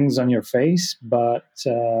many things on your face. But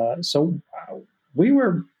so we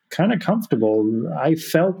were kind of comfortable. I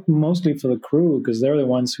felt mostly for the crew because they're the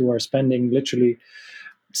ones who are spending literally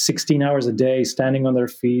 16 hours a day standing on their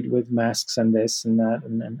feet with masks and this and that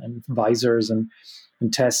and visors and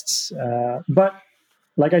tests. But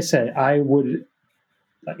like I said, I would,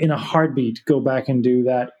 in a heartbeat, go back and do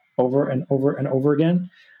that over and over and over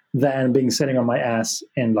again than being sitting on my ass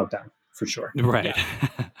in lockdown, for sure. Right.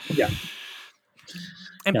 Yeah.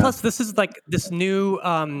 And plus, this is like this new...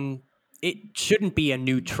 it shouldn't be a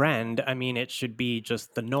new trend. I mean, it should be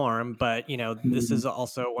just the norm. But, this is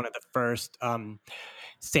also one of the first...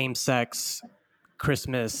 same-sex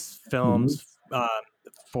Christmas films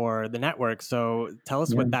for the network. So tell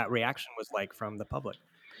us what that reaction was like from the public.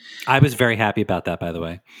 I was very happy about that, by the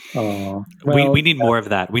way. We need more of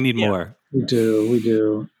that. We need more. We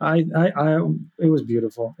do. It was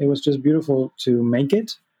beautiful. It was just beautiful to make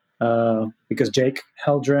it because Jake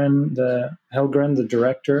Helgren, the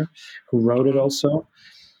director who wrote it also,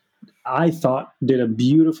 I thought did a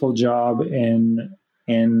beautiful job in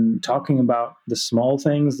talking about the small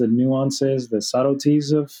things, the nuances, the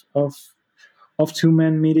subtleties of two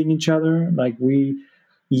men meeting each other. Like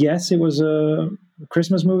yes, it was a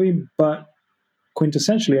Christmas movie, but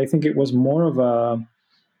quintessentially, I think it was more of a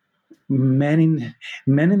men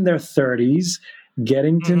in their 30s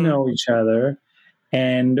getting to know each other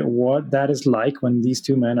and what that is like when these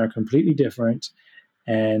two men are completely different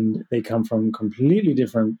and they come from completely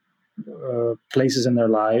different places in their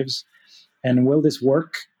lives, and will this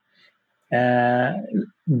work?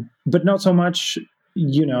 But not so much,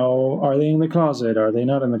 are they in the closet? Are they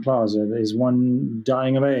not in the closet? Is one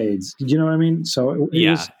dying of AIDS? You know what I mean? So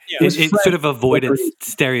it sort of avoided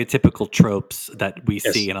stereotypical tropes that we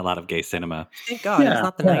see in a lot of gay cinema. Thank God, it's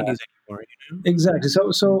not the 90s anymore. Exactly.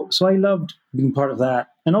 So I loved being part of that,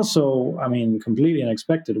 and also, I mean, completely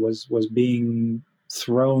unexpected was being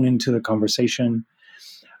thrown into the conversation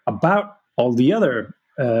about all the other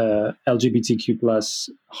LGBTQ plus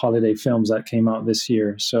holiday films that came out this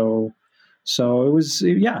year. So it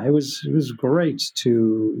was great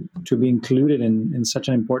to be included in such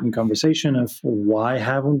an important conversation of why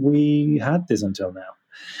haven't we had this until now.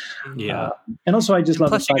 Yeah. And also I just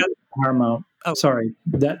love the fact that Paramount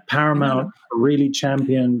Paramount really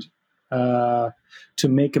championed to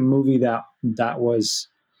make a movie that was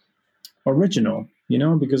original,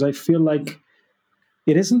 because I feel like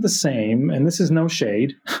it isn't the same, and this is no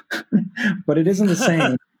shade, but it isn't the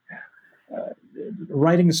same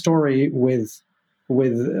writing a story with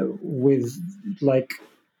like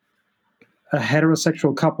a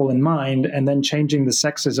heterosexual couple in mind, and then changing the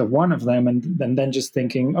sexes of one of them, and then just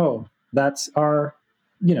thinking, oh, that's our,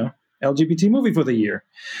 LGBT movie for the year.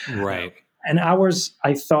 Right. And ours,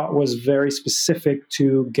 I thought, was very specific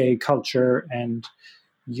to gay culture, and,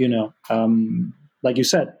 like you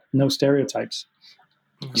said, no stereotypes.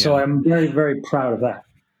 Yeah. So I'm very, very proud of that.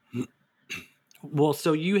 Well,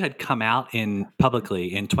 so you had come out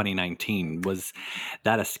publicly in 2019. Was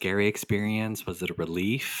that a scary experience? Was it a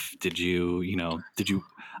relief? Did you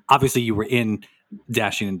obviously you were in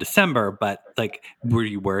Dashing in December, but like, were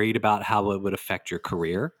you worried about how it would affect your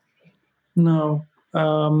career? No.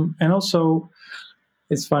 And also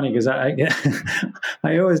it's funny because I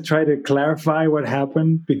always try to clarify what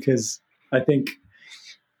happened, because I think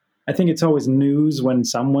it's always news when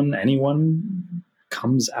anyone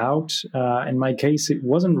comes out. In my case, it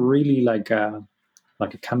wasn't really like a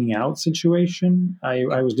coming out situation.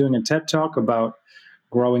 I was doing a TED Talk about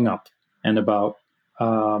growing up and about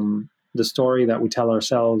the story that we tell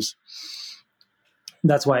ourselves.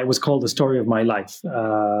 That's why it was called The Story of My Life.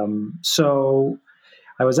 So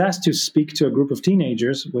I was asked to speak to a group of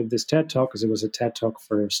teenagers with this TED Talk, because it was a TED Talk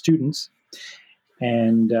for students.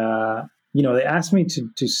 And they asked me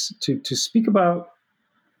to speak about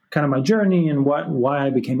kind of my journey and why I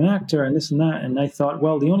became an actor and this and that. And I thought,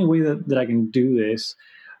 well, the only way that I can do this,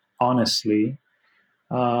 honestly,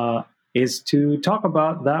 is to talk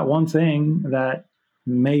about that one thing that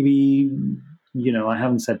maybe, I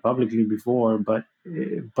haven't said publicly before, but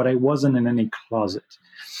I wasn't in any closet.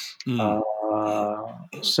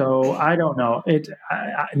 So I don't know.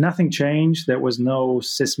 Nothing changed. There was no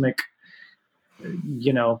seismic,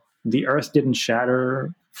 the earth didn't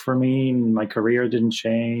shatter for me. My career didn't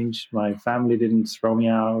change. My family didn't throw me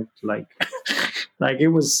out. Like it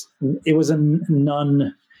was a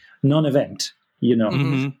non-event,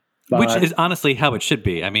 Mm-hmm. Which is honestly how it should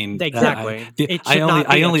be. I mean, exactly. It should not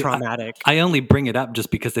be traumatic. I only bring it up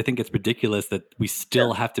just because I think it's ridiculous that we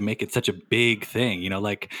still have to make it such a big thing.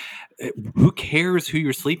 Who cares who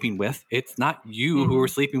you're sleeping with? It's not you who are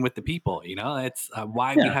sleeping with the people. It's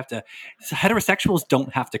why we have to. Heterosexuals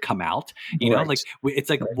don't have to come out. It's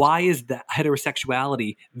like, why is that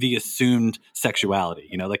heterosexuality the assumed sexuality?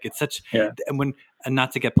 It's such. And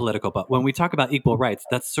not to get political, but when we talk about equal rights,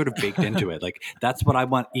 that's sort of baked into it. Like, that's what I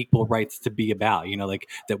want equal rights to be about,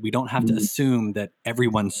 that we don't have to assume that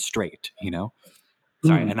everyone's straight,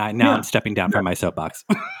 Sorry, and I'm stepping down from my soapbox.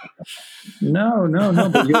 No,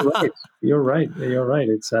 but you're right. You're right.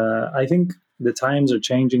 It's, I think the times are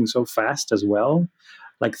changing so fast as well.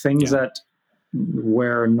 Like, things that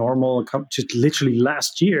were normal just literally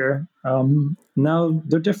last year, now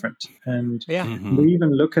they're different. And we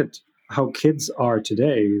even look at how kids are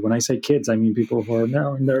today. When I say kids, I mean people who are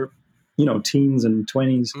now in their, teens and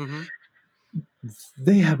 20s. Mm-hmm.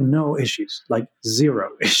 They have no issues, like zero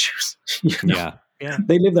issues. Yeah.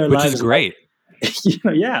 They live their lives. Which is great.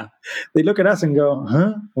 They look at us and go,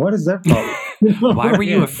 huh? What is that problem? Why were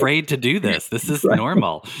you afraid to do this? This is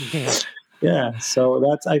normal. Yeah. So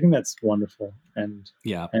I think that's wonderful. And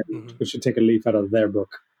we should take a leaf out of their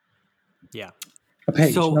book. Yeah.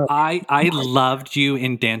 So I loved you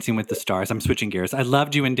in Dancing with the Stars. I'm switching gears. I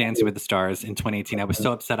loved you in Dancing with the Stars in 2018. I was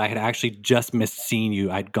so upset. I had actually just missed seeing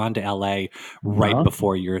you. I'd gone to LA right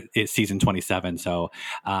before your season 27. So,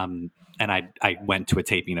 and and I went to a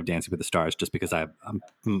taping of Dancing with the Stars just because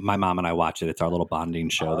my mom and I watch it. It's our little bonding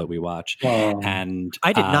show that we watch. And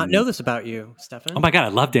I did not know this about you, Stefan. Oh my God, I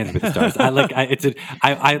love Dancing with the Stars. I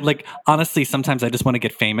like, honestly, sometimes I just want to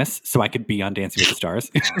get famous so I could be on Dancing with the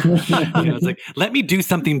Stars. It's like, let me do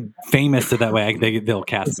something famous so that way they'll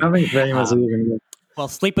cast me. Something famous. Well,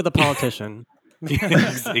 sleep with a politician.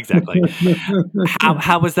 Exactly.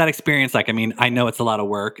 How was that experience like? I mean, I know it's a lot of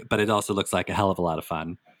work, but it also looks like a hell of a lot of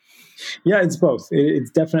fun. Yeah, it's both. It's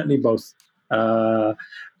definitely both.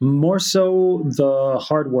 More so the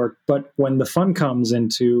hard work, but when the fun comes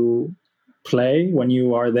into play, when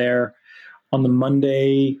you are there on the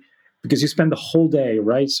Monday, because you spend the whole day,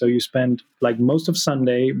 right? So you spend like most of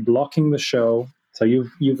Sunday blocking the show. So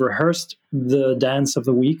you've rehearsed the dance of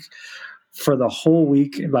the week for the whole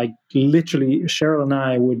week. Like literally, Cheryl and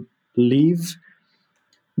I would leave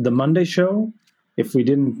the Monday show if we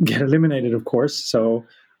didn't get eliminated, of course. So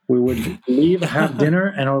we would leave, have dinner,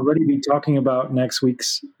 and already be talking about next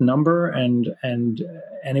week's number. And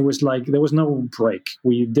it was like there was no break.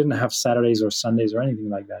 We didn't have Saturdays or Sundays or anything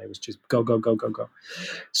like that. It was just go, go, go, go, go.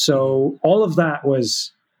 So all of that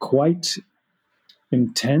was quite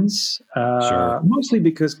intense, Sure. Mostly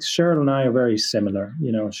because Cheryl and I are very similar.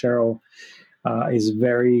 Cheryl is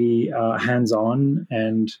very hands-on,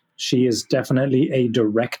 and she is definitely a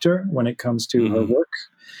director when it comes to her work,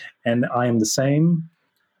 and I am the same.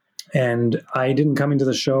 And I didn't come into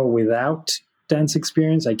the show without dance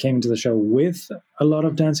experience. I came into the show with a lot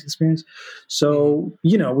of dance experience. So,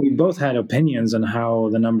 we both had opinions on how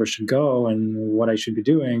the number should go and what I should be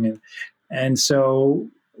doing. And so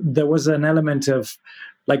there was an element of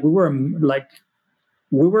like, we were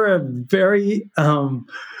a very,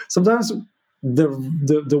 sometimes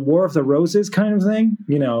the War of the Roses kind of thing,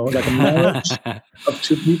 like a marriage of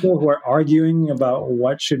two people who are arguing about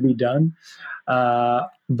what should be done.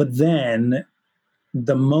 But then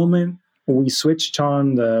the moment we switched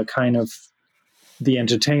on the kind of the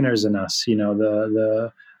entertainers in us,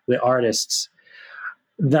 the artists,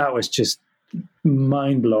 that was just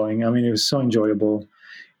mind blowing. I mean, it was so enjoyable.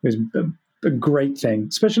 It was a great thing,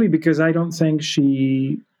 especially because I don't think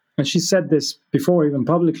and she said this before even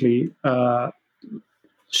publicly,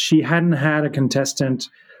 she hadn't had a contestant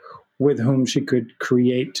with whom she could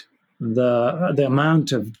create the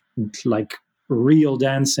amount of like real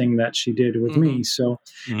dancing that she did with me. So,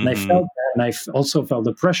 and I felt that, and I also felt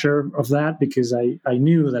the pressure of that because I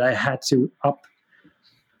knew that I had to up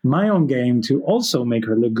my own game to also make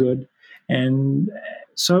her look good. And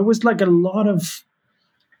so it was like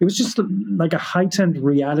it was just like a heightened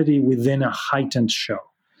reality within a heightened show.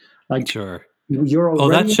 Like, sure. You're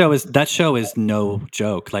already that show is no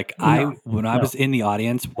joke. Like I was in the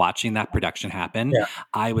audience watching that production happen,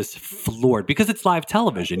 I was floored because it's live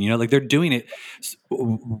television, like they're doing it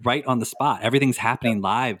right on the spot. Everything's happening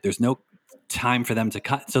live. There's no time for them to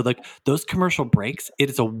cut. So like those commercial breaks, it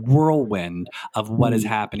is a whirlwind of what is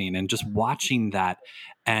happening, and just watching that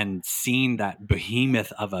and seeing that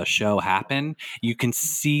behemoth of a show happen, you can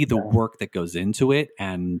see the work that goes into it,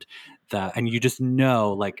 and you just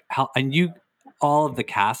know like how, and all of the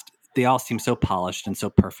cast, they all seem so polished and so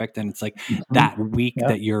perfect. And it's like that week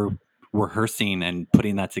that you're rehearsing and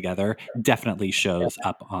putting that together definitely shows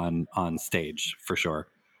up on stage for sure.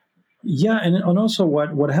 Yeah. And also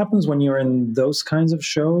what happens when you're in those kinds of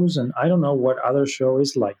shows, and I don't know what other show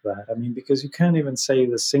is like that. I mean, because you can't even say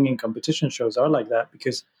the singing competition shows are like that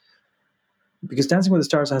because Dancing with the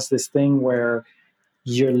Stars has this thing where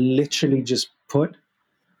you're literally just put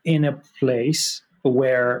in a place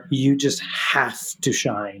where you just have to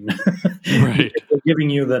shine. Right. They're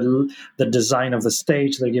giving you the design of the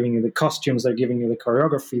stage, they're giving you the costumes, they're giving you the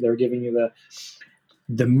choreography, they're giving you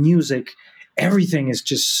the music. Everything is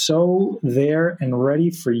just so there and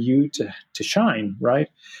ready for you to shine, right?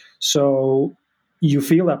 So you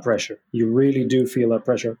feel that pressure. You really do feel that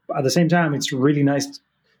pressure. At the same time, it's really nice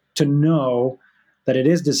to know that it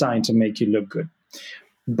is designed to make you look good.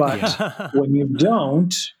 But when you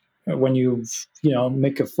don't, when you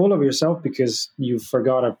make a fool of yourself because you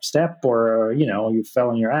forgot a step or you fell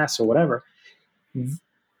on your ass or whatever,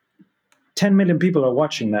 10 million people are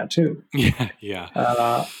watching that too.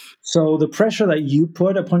 So the pressure that you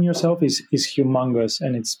put upon yourself is humongous,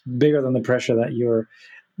 and it's bigger than the pressure that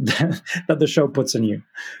that the show puts on you.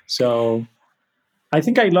 So I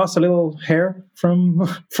think I lost a little hair from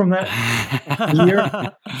that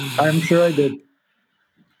year. I'm sure I did.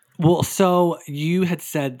 Well, so you had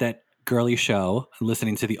said that Girly Show,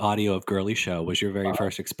 listening to the audio of Girly Show, was your very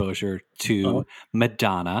first exposure to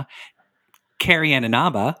Madonna. Carrie Ann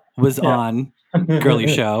Inaba was on Girly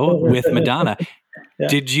Show with Madonna.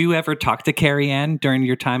 Did you ever talk to Carrie Ann during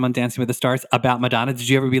your time on Dancing with the Stars about Madonna? Did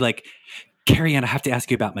you ever be like, Carrie Ann, I have to ask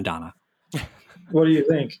you about Madonna? What do you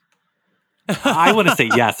think? I want to say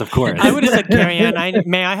yes, of course. I would have said, Carrie Ann,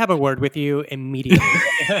 may I have a word with you immediately?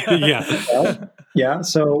 Yeah. Well, yeah.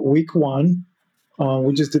 So week one,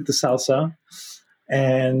 we just did the salsa,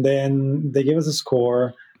 and then they give us a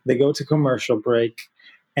score. They go to commercial break,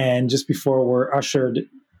 and just before we're ushered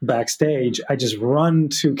backstage, I just run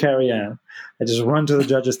to Carrie Ann. I just run to the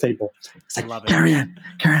judges' table. It's like, Love it. Carrie Ann,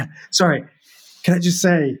 sorry, can I just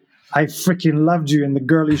say I freaking loved you in the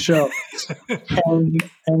girly show? and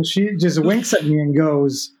she just winks at me and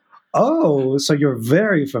goes, "Oh, so you're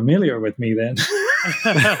very familiar with me then?"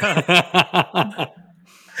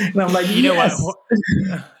 And I'm like, You know yes. what?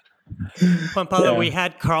 Juan Pablo, Yeah. we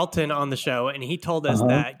had Carlton on the show, and he told us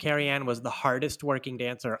that Carrie Ann was the hardest working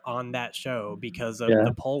dancer on that show because of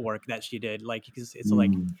the pole work that she did. Like, it's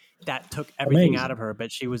like that took everything out of her,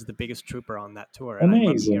 but she was the biggest trooper on that tour. And I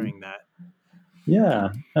loved hearing that.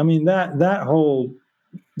 Yeah, I mean that whole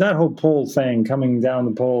pole thing, coming down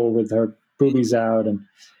the pole with her boobies out, and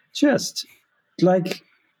just like,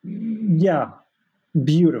 yeah,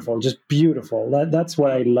 beautiful, just beautiful. That's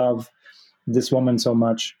why I love this woman so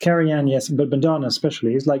much. Carrie Ann, yes, but Madonna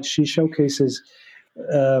especially. It's like she showcases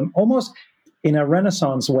almost in a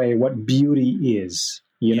Renaissance way what beauty is,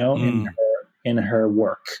 you know, in her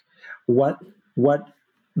work. What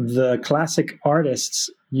the classic artists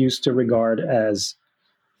used to regard as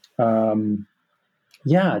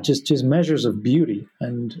just measures of beauty,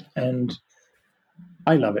 and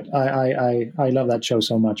I love it. I love that show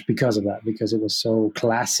so much because of that, because it was so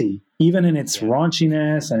classy, even in its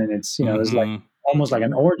raunchiness and in its, you know, there's like almost like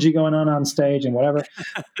an orgy going on stage and whatever,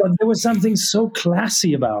 but there was something so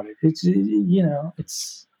classy about it. It's, you know,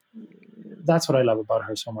 that's what I love about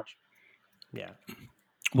her so much. Yeah.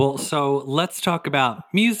 Well, so let's talk about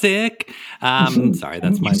music. Sorry,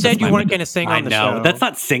 that's my. You said you weren't going to sing on the show. I know, that's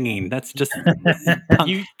not singing. That's just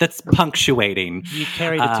that's punctuating. You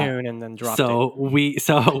carry the tune and then drop it.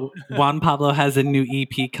 So Juan Pablo has a new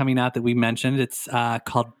EP coming out that we mentioned. It's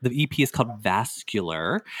called, the EP is called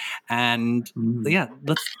Vascular, and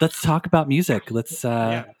let's talk about music.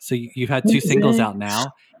 So you've had 2 singles out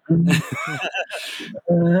now.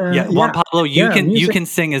 Juan Pablo, you can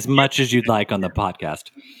sing as much as you'd like on the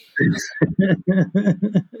podcast.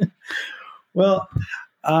 Well,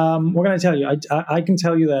 what can I tell you? I can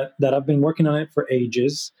tell you that I've been working on it for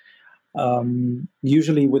ages.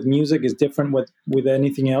 Usually with music is different with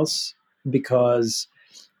anything else, because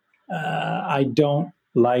I don't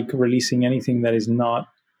like releasing anything that is not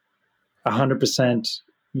 100%,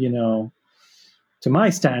 you know, to my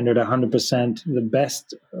standard, 100% the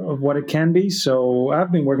best of what it can be. So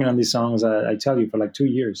I've been working on these songs, I tell you, for like 2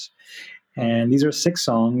 years. And these are 6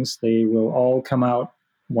 songs. They will all come out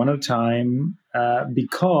one at a time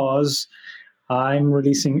because I'm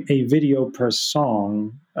releasing a video per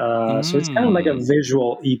song. So it's kind of like a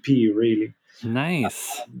visual EP, really.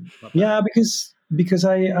 Nice. Yeah, because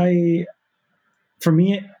I for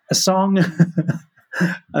me, a song...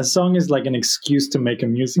 A song is like an excuse to make a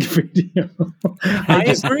music video. I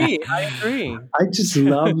agree. I just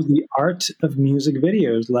love the art of music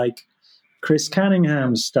videos, like Chris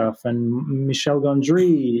Cunningham stuff and Michel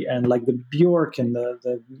Gondry, and like the Bjork and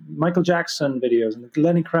the Michael Jackson videos and the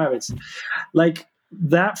Lenny Kravitz. Like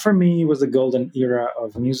that for me was the golden era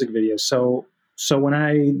of music videos. So when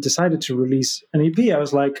I decided to release an EP, I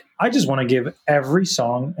was like, I just want to give every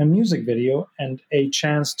song a music video and a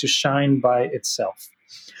chance to shine by itself.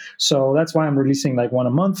 So that's why I'm releasing like one a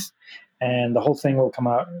month, and the whole thing will come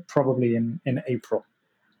out probably in April.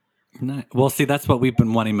 Nice. Well, see, that's what we've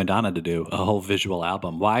been wanting Madonna to do, a whole visual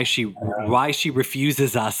album. Why she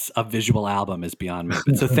refuses us a visual album is beyond me.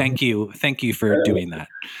 But so thank you for doing that.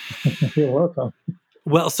 You're welcome.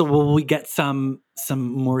 Well, so will we get some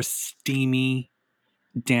more steamy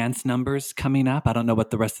dance numbers coming up? I don't know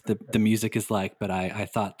what the rest of the music is like, but I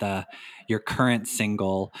thought your current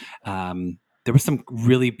single, there was some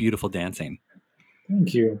really beautiful dancing.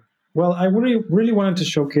 Thank you. Well, I really wanted to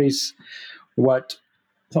showcase what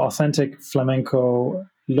the authentic flamenco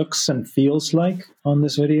looks and feels like on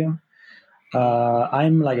this video.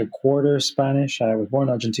 I'm like a quarter Spanish. I was born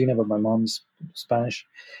in Argentina, but my mom's Spanish.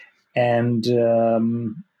 And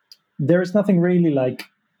there is nothing really like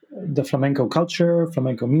the flamenco culture,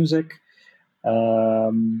 flamenco music,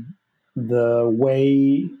 the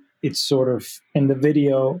way it's sort of in the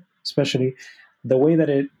video, especially the way that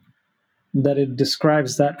it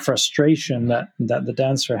describes that frustration that the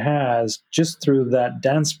dancer has just through that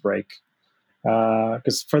dance break.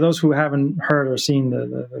 Because for those who haven't heard or seen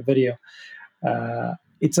the video,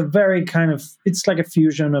 it's a very kind of, it's like a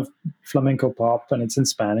fusion of flamenco pop, and it's in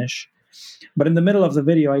Spanish. But in the middle of the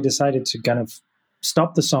video, I decided to kind of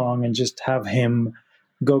stop the song and just have him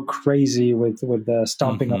go crazy with the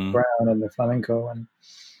stomping of ground and the flamenco,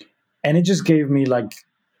 and it just gave me like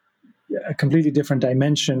a completely different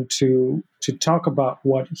dimension to talk about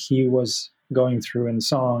what he was going through in the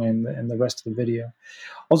song and the rest of the video.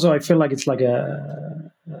 Also, I feel like it's like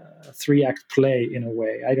a 3-act play in a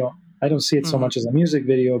way. I don't see it so much as a music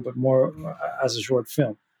video, but more as a short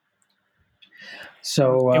film.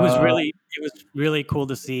 So it was really cool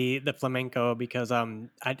to see the flamenco, because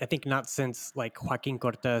I think not since like Joaquin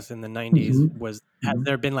Cortez in the 90s has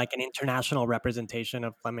there been like an international representation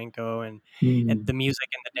of flamenco and the music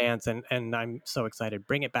and the dance, and I'm so excited.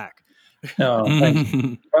 Bring it back. Oh, thank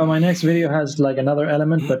you. Well, my next video has like another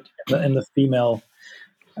element, but in the female,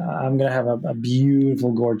 I'm gonna have a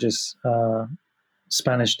beautiful, gorgeous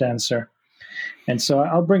Spanish dancer, and so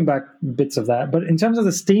I'll bring back bits of that. But in terms of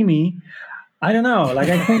the steamy, I don't know. Like,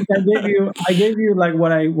 I think I gave you like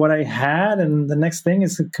what I had, and the next thing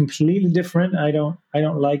is completely different. I don't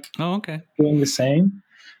like doing the same.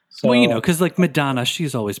 So, well, you know, because like Madonna,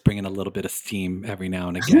 she's always bringing a little bit of steam every now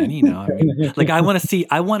and again. You know, I mean, like I want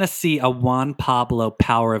to see a Juan Pablo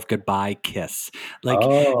Power of Goodbye kiss, like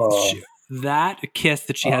that kiss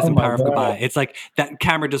that she has in Power of Goodbye. It's like that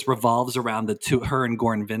camera just revolves around her and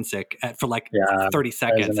Goran Vincic for like 30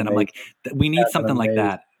 seconds, and I'm like, we need something like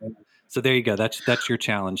that. So there you go. That's your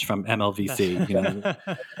challenge from MLVC. You know.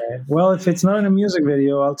 Okay. Well, if it's not in a music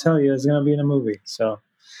video, I'll tell you it's going to be in a movie. So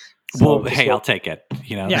well, hey, I'll take it.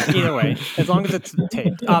 You know. Yeah. Either way, as long as it's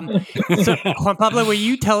taped. So Juan Pablo, will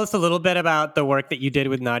you tell us a little bit about the work that you did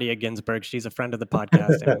with Nadia Ginsburg? She's a friend of the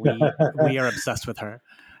podcast, and we are obsessed with her.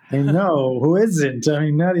 I know, who isn't? I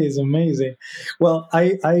mean, Nadia is amazing. Well,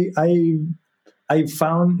 I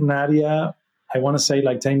found Nadia, I want to say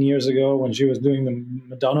like 10 years ago, when she was doing the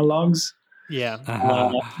Madonna logs,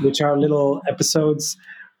 which are little episodes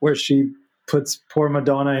where she puts poor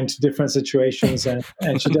Madonna into different situations, and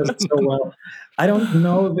she does it so well. I don't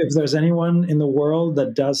know if there's anyone in the world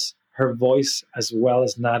that does her voice as well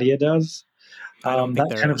as Nadia does.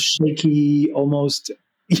 That kind of shaky, almost.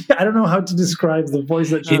 I don't know how to describe the voice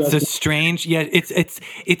that she does. It's a strange,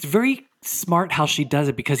 it's very smart how she does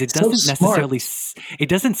it, because it doesn't necessarily, it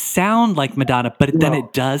doesn't sound like Madonna, but then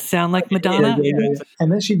it does sound like Madonna. Yeah.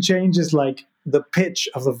 And then she changes like the pitch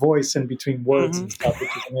of the voice in between words and stuff,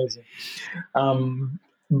 which is amazing.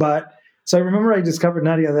 But so I remember I discovered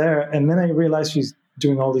Nadia there, and then I realized she's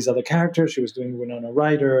doing all these other characters. She was doing Winona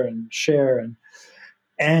Ryder and Cher,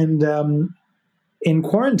 and in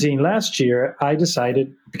quarantine last year, I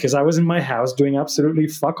decided, because I was in my house doing absolutely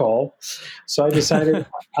fuck all, so I decided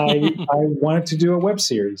I wanted to do a web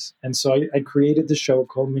series. And so I created the show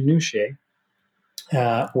called Minutiae,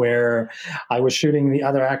 where I was shooting the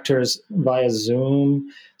other actors via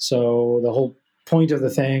Zoom. So the whole point of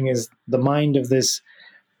the thing is the mind of this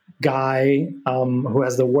guy who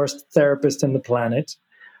has the worst therapist in the planet,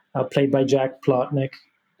 played by Jack Plotnick.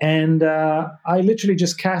 And I literally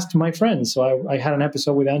just cast my friends. So I had an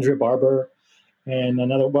episode with Andrea Barber and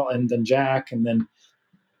and then Jack, and then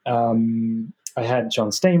I had John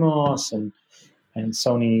Stamos and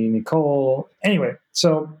Sony Nicole. Anyway,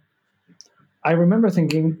 so I remember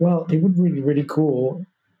thinking, well, it would be really, really cool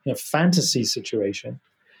in a fantasy situation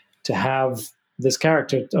to have this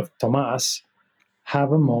character of Tomas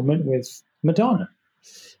have a moment with Madonna.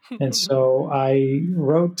 And so I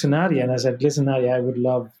wrote to Nadia and I said, listen, Nadia, I would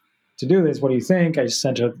love to do this. What do you think? I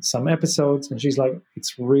sent her some episodes and she's like,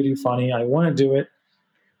 it's really funny. I want to do it,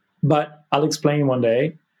 but I'll explain one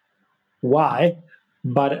day why.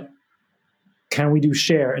 But can we do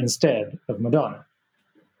Cher instead of Madonna?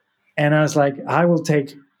 And I was like, I will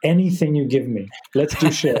take anything you give me. Let's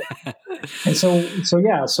do Cher. And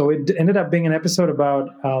so it ended up being an episode about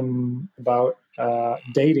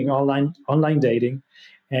dating, online dating.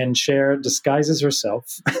 And Cher disguises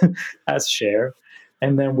herself as Cher,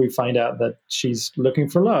 and then we find out that she's looking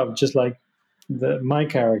for love, just like my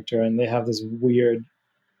character. And they have this weird.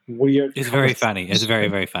 It's very funny. It's very,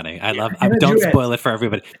 very funny. I love. Don't spoil it for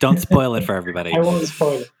everybody. Don't spoil it for everybody. I won't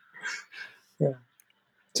spoil it. Yeah.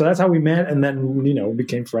 So that's how we met, and then we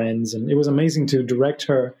became friends, and it was amazing to direct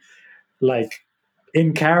her, like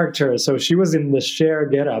in character. So she was in the Cher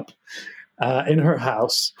getup in her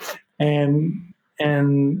house, and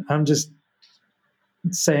I'm just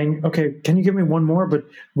saying, okay, can you give me one more, but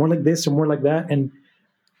more like this or more like that?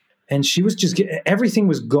 And she was just, everything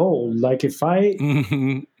was gold. Like if I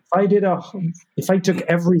took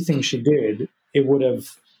everything she did, it would have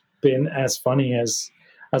been as funny as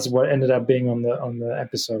as what ended up being on the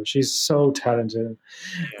episode. She's so talented.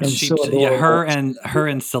 And so her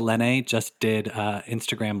and Selene just did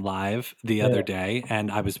Instagram Live the other day,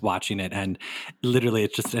 and I was watching it, and literally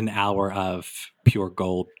it's just an hour of pure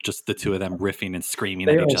gold, just the two of them riffing and screaming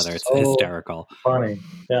at each other. It's hysterical. Funny.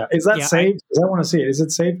 Yeah. Is that saved? I want to see it. Is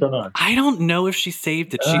it saved or not? I don't know if she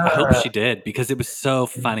saved it. I hope she did, because it was so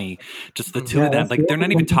funny. Just the two of them. Like, they're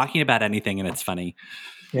not even talking about anything, and it's funny.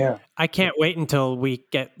 Yeah. I can't wait until we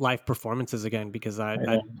get live performances again, because I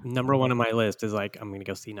number one on my list is like, I'm going to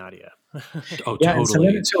go see Nadia. Oh, yeah, totally. And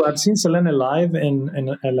Selena too. I've seen Selena live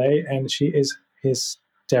in LA, and she is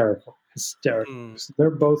hysterical. They're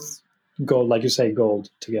both gold, like you say, gold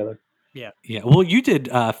together. Yeah. Well, you did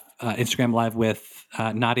Instagram Live with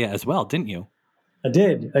Nadia as well, didn't you? I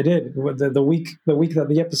did. The week that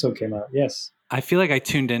the episode came out. Yes. I feel like I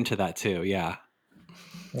tuned into that too. Yeah.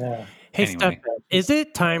 Yeah. Hey, Anyway. Steph, is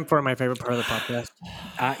it time for my favorite part of the podcast?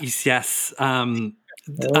 Yes.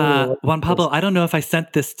 Juan Pablo, I don't know if I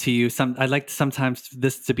sent this to you. I like sometimes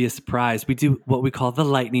this to be a surprise. We do what we call the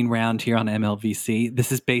lightning round here on MLVC.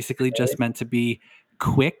 This is basically just meant to be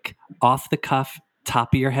quick, off the cuff,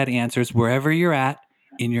 top of your head answers wherever you're at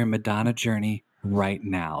in your Madonna journey right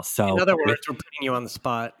now. So, in other words, we're putting you on the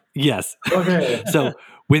spot. Yes. Okay. So,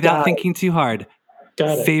 without thinking too hard,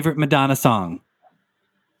 favorite Madonna song?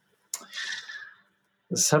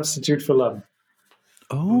 The Substitute for Love.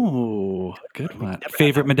 Oh, good one.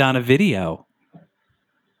 Favorite Madonna video?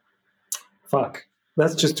 Fuck.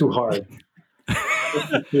 That's just too hard.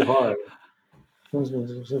 Too hard.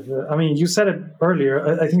 I mean, you said it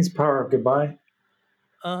earlier. I think it's Power of Goodbye.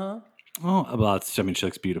 Uh-huh. Oh, well, she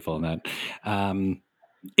looks beautiful in that.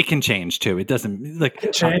 It can change too. It doesn't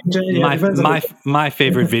my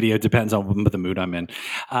favorite video depends on the mood I'm in. Okay,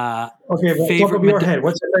 well, top of your head,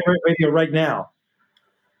 what's your favorite video right now?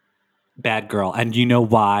 Bad Girl, and you know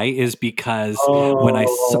why? Is because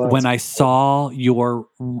when I saw your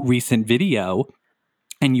recent video,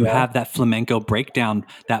 and you have that flamenco breakdown,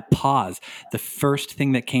 that pause, the first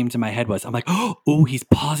thing that came to my head was, I'm like, oh, he's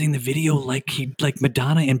pausing the video like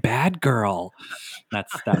Madonna in Bad Girl. That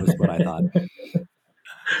was what I thought.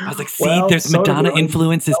 I was like, see, there's Madonna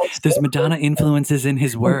influences. There's Madonna influences in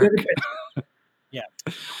his work. Yeah.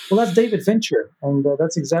 Well, that's David Fincher, and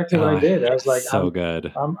that's exactly what I did. I was like,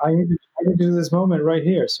 good. I need to do this moment right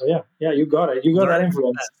here. So yeah, you got it. You got that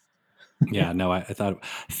influence. Yeah, no, I thought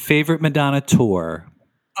favorite Madonna tour.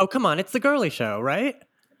 Oh, come on, it's the Girly Show, right?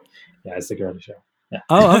 Yeah, it's the Girly Show. Yeah.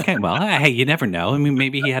 Oh, okay. Well, hey, you never know. I mean,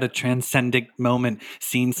 maybe he had a transcendent moment,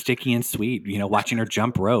 seeing Sticky and Sweet. Watching her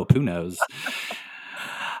jump rope. Who knows?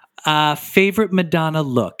 Favorite Madonna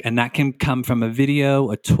look, and that can come from a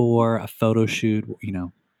video, a tour, a photo shoot.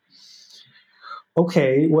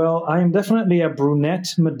 Okay, well, I am definitely a brunette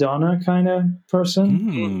Madonna kind of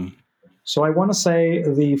person. So I want to say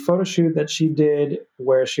the photo shoot that she did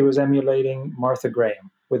where she was emulating Martha Graham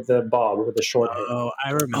with the bob, with the short hair. Oh,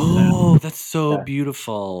 I remember that. That's so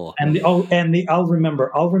beautiful. And the I'll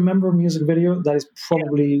Remember music video, that is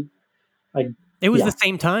probably it was the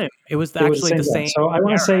same time. It was actually the same. So I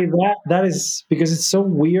want to say that is because it's so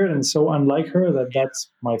weird and so unlike her that's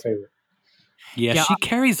my favorite. Yeah, she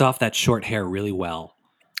carries off that short hair really well.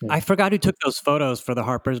 Yeah. I forgot who took those photos for the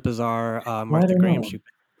Harper's Bazaar Martha Graham shoot.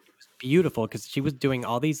 It was beautiful because she was doing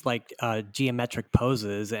all these geometric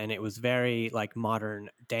poses, and it was very modern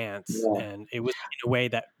dance, and it was in a way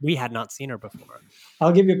that we had not seen her before.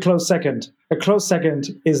 I'll give you a close second. A close second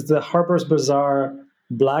is the Harper's Bazaar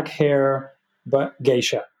black hair but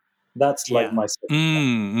geisha. That's my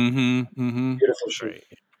beautiful shoot.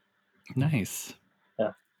 Nice.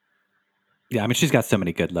 Yeah, I mean, she's got so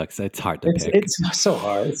many good looks. It's hard to pick. It's so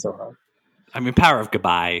hard. It's so hard. I mean, Power of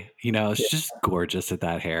Goodbye, she's just gorgeous at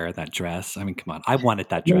that hair, that dress. I mean, come on. I wanted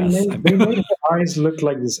that dress. They made her eyes look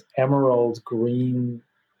like this emerald green.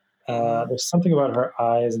 There's something about her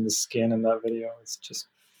eyes and the skin in that video. It's just...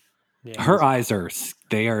 her eyes are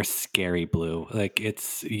scary blue. Like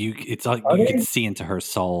you can see into her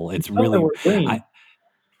soul. It's really...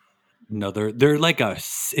 they're like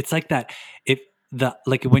it's like that...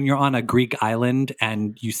 when you're on a Greek island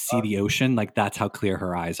and you see the ocean, that's how clear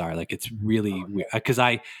her eyes are. It's really weird. Because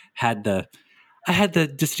I had the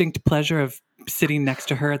distinct pleasure of sitting next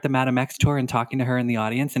to her at the Madame X tour and talking to her in the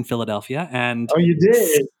audience in Philadelphia. And you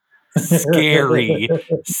did?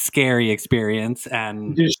 Scary experience.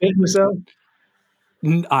 And did you shit yourself?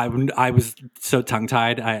 I was so tongue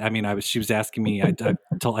tied. She was asking me, I tell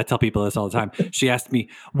people this all the time. She asked me,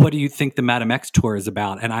 what do you think the Madame X tour is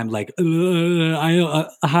about? And I'm like,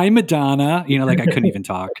 hi, Madonna. I couldn't even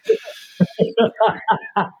talk.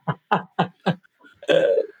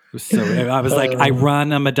 So I was like, I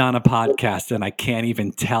run a Madonna podcast and I can't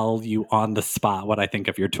even tell you on the spot what I think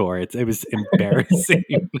of your tour. It was embarrassing.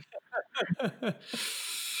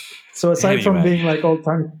 So aside from being like all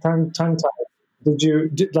tongue tied,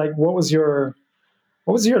 what was your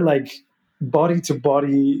like body to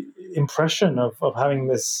body impression of having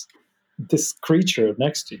this creature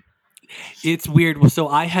next to you? It's weird. So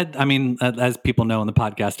as people know on the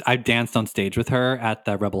podcast, I danced on stage with her at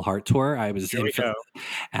the Rebel Heart tour. I was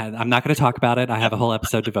and I'm not going to talk about it. I have a whole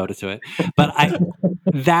episode devoted to it. But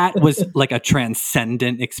that was like a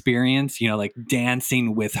transcendent experience, like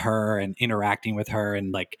dancing with her and interacting with her,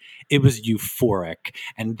 and like it was euphoric.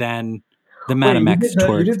 And then the Madame X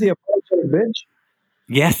tour. You did the Apologetic Bitch?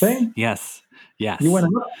 Yes. Thing? Yes. You went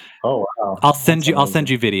up? Oh wow! I'll send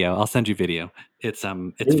you video. It's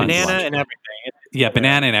fun. Banana and everything.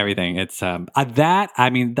 Banana and everything. It's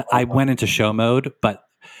I went into show mode, but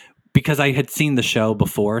because I had seen the show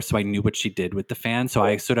before, so I knew what she did with the fans, so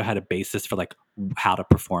I sort of had a basis for like how to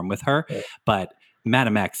perform with her. Yeah. But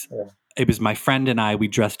Madame X, it was my friend and I. We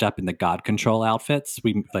dressed up in the God Control outfits.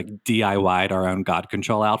 We like DIY'd our own God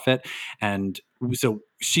Control outfit, and so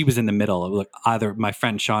she was in the middle. Like either my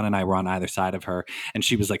friend Sean and I were on either side of her, and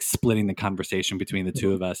she was like splitting the conversation between the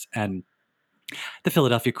two of us. And the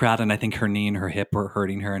Philadelphia crowd, and I think her knee and her hip were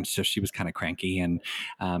hurting her, and so she was kind of cranky, and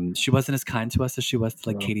she wasn't as kind to us as she was to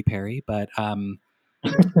like Katy Perry, but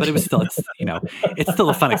it was still, it's still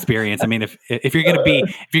a fun experience. I mean, if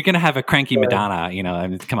you're gonna have a cranky Madonna, I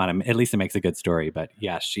mean, come on, at least it makes a good story. But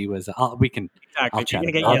yeah, she was. I'll chat.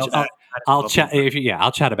 I'll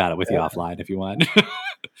chat about it with you offline if you want.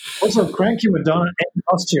 Also, cranky Madonna in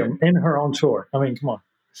costume in her own tour. I mean, come on.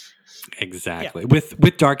 Exactly.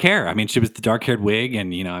 With dark hair. I mean, she was the dark-haired wig,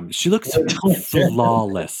 and she looks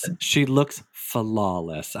flawless. She looks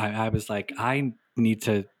flawless. I was like, I need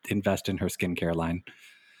to invest in her skincare line.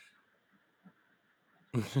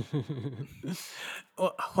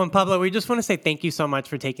 Well, Juan Pablo, we just want to say thank you so much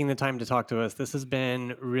for taking the time to talk to us. This has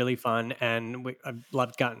been really fun, and we've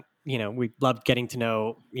loved getting to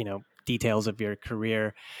know details of your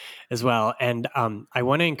career as well. And I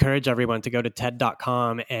want to encourage everyone to go to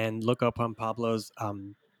TED.com and look up Juan Pablo's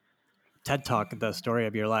TED Talk, The Story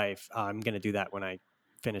of Your Life. I'm going to do that when I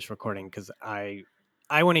finish recording because I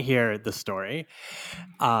want to hear the story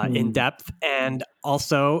in depth. And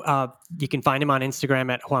also, you can find him on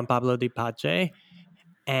Instagram at Juan Pablo Di Pace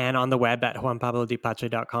and on the web at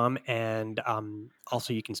juanpablodipace.com. And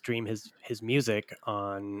also, you can stream his music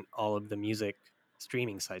on all of the music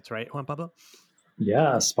streaming sites, right, Juan Pablo?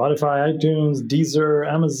 Yeah, Spotify, iTunes, Deezer,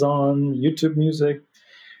 Amazon, YouTube Music.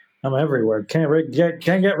 I'm everywhere. Can't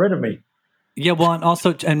get rid of me. Yeah, well,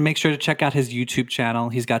 and make sure to check out his YouTube channel.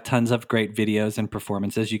 He's got tons of great videos and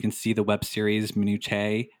performances. You can see the web series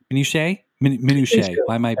Minutiae.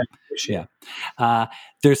 Why am I? Yeah.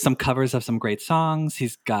 There's some covers of some great songs.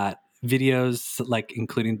 He's got videos like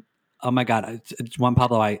including. Oh my God, Juan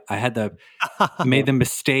Pablo! I made the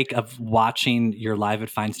mistake of watching your live at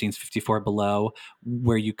Feinstein's 54 Below,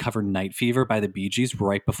 where you cover "Night Fever" by the Bee Gees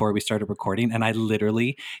right before we started recording, and I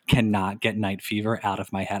literally cannot get "Night Fever" out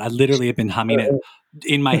of my head. I literally have been humming it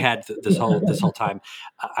in my head this whole time.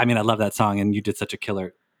 I mean, I love that song, and you did such a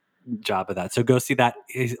killer job of that. So go see that.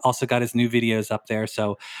 He's also got his new videos up there.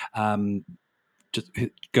 So just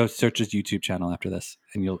go search his YouTube channel after this,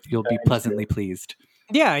 and you'll be pleasantly pleased.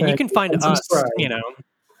 Yeah, you can find us,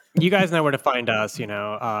 you guys know where to find us, we're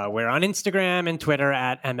on Instagram and Twitter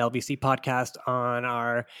at MLBC Podcast, on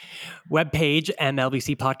our webpage,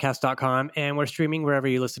 mlbcpodcast.com, and we're streaming wherever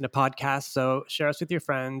you listen to podcasts. So share us with your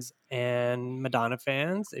friends and Madonna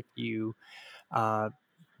fans. If you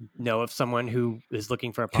know of someone who is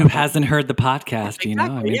looking for a podcast. Who hasn't heard the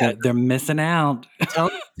podcast, they're missing out.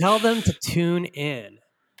 Tell them to tune in.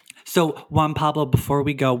 So, Juan Pablo, before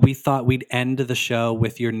we go, we thought we'd end the show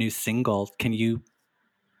with your new single. Can you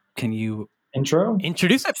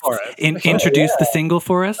introduce it for us? Introduce the single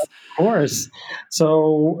for us? Of course.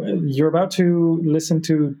 So, you're about to listen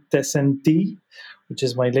to Te Sentí, which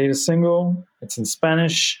is my latest single. It's in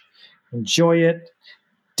Spanish. Enjoy it.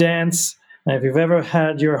 Dance. And if you've ever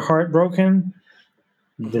had your heart broken,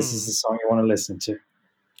 this is the song you want to listen to.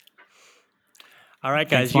 All right,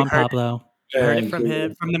 guys. Thanks, Juan Pablo. You heard it from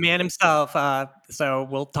him, from the man himself. So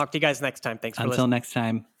we'll talk to you guys next time. Thanks for listening. Until next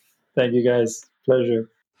time. Thank you, guys. Pleasure.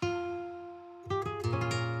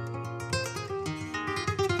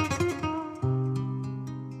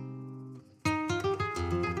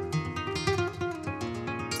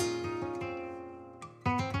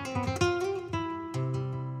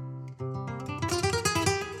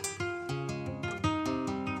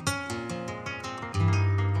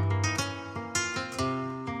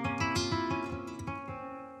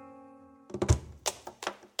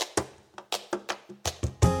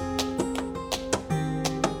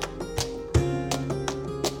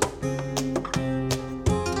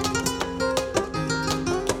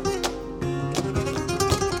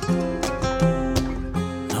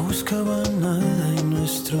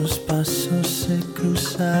 pasos se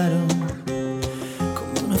cruzaron,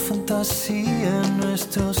 como una fantasía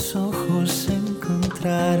nuestros ojos se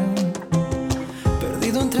encontraron.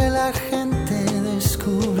 Perdido entre la gente,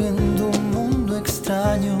 descubriendo un mundo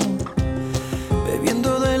extraño,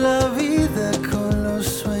 bebiendo de la vida con los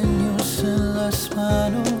sueños en las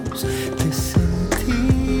manos. Te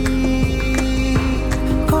sentí,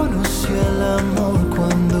 conocí el amor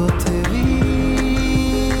cuando te vi,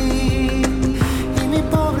 y mi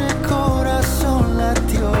pobre corazón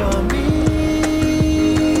latió a mil.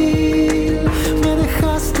 Me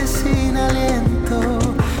dejaste sin aliento,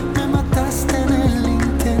 me mataste en el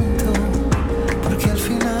intento, porque al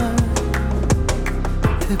final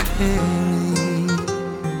te perdí.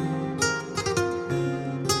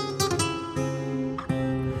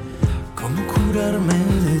 ¿Cómo curarme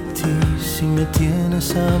de ti si me tienes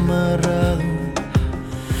amarrado?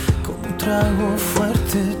 Con un trago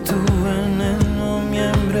fuerte tu veneno me ha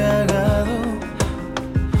embriagado.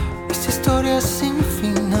 Esta historia sin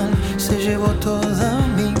final se llevó toda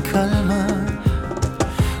mi calma.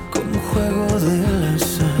 Con un juego del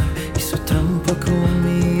azar hizo trampa con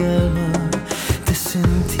mi alma. Te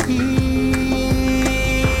sentí,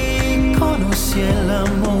 conocí el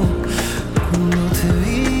amor cuando te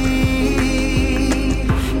vi,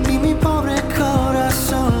 y mi pobre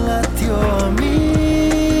corazón latió a mil.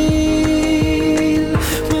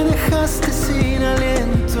 Me dejaste sin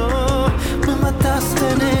aliento, me mataste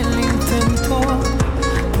en el intento,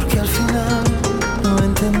 porque al final no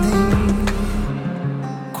entendí.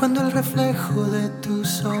 Cuando el reflejo de tus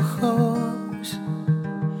ojos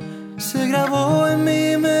se grabó en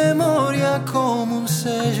mi memoria como un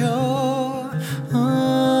sello.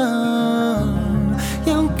 Y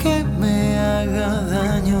aunque me haga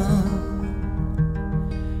daño,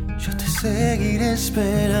 yo te seguiré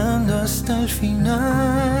esperando hasta el final.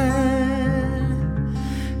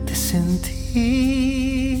 Te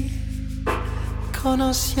sentí,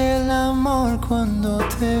 conocí el amor cuando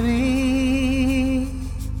te vi,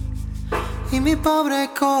 y mi pobre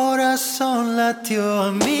corazón latió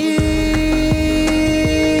a mí.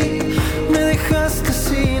 Me dejaste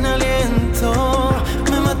sin aliento,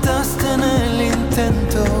 me mataste en el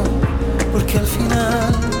intento, porque al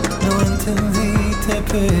final no entendí, te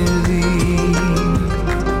perdí.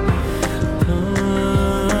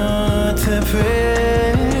 Te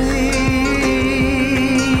perdí.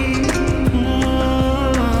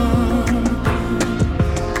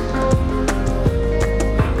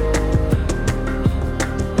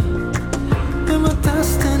 Me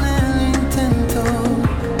mataste en el intento,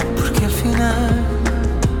 porque al final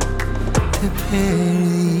te perdí.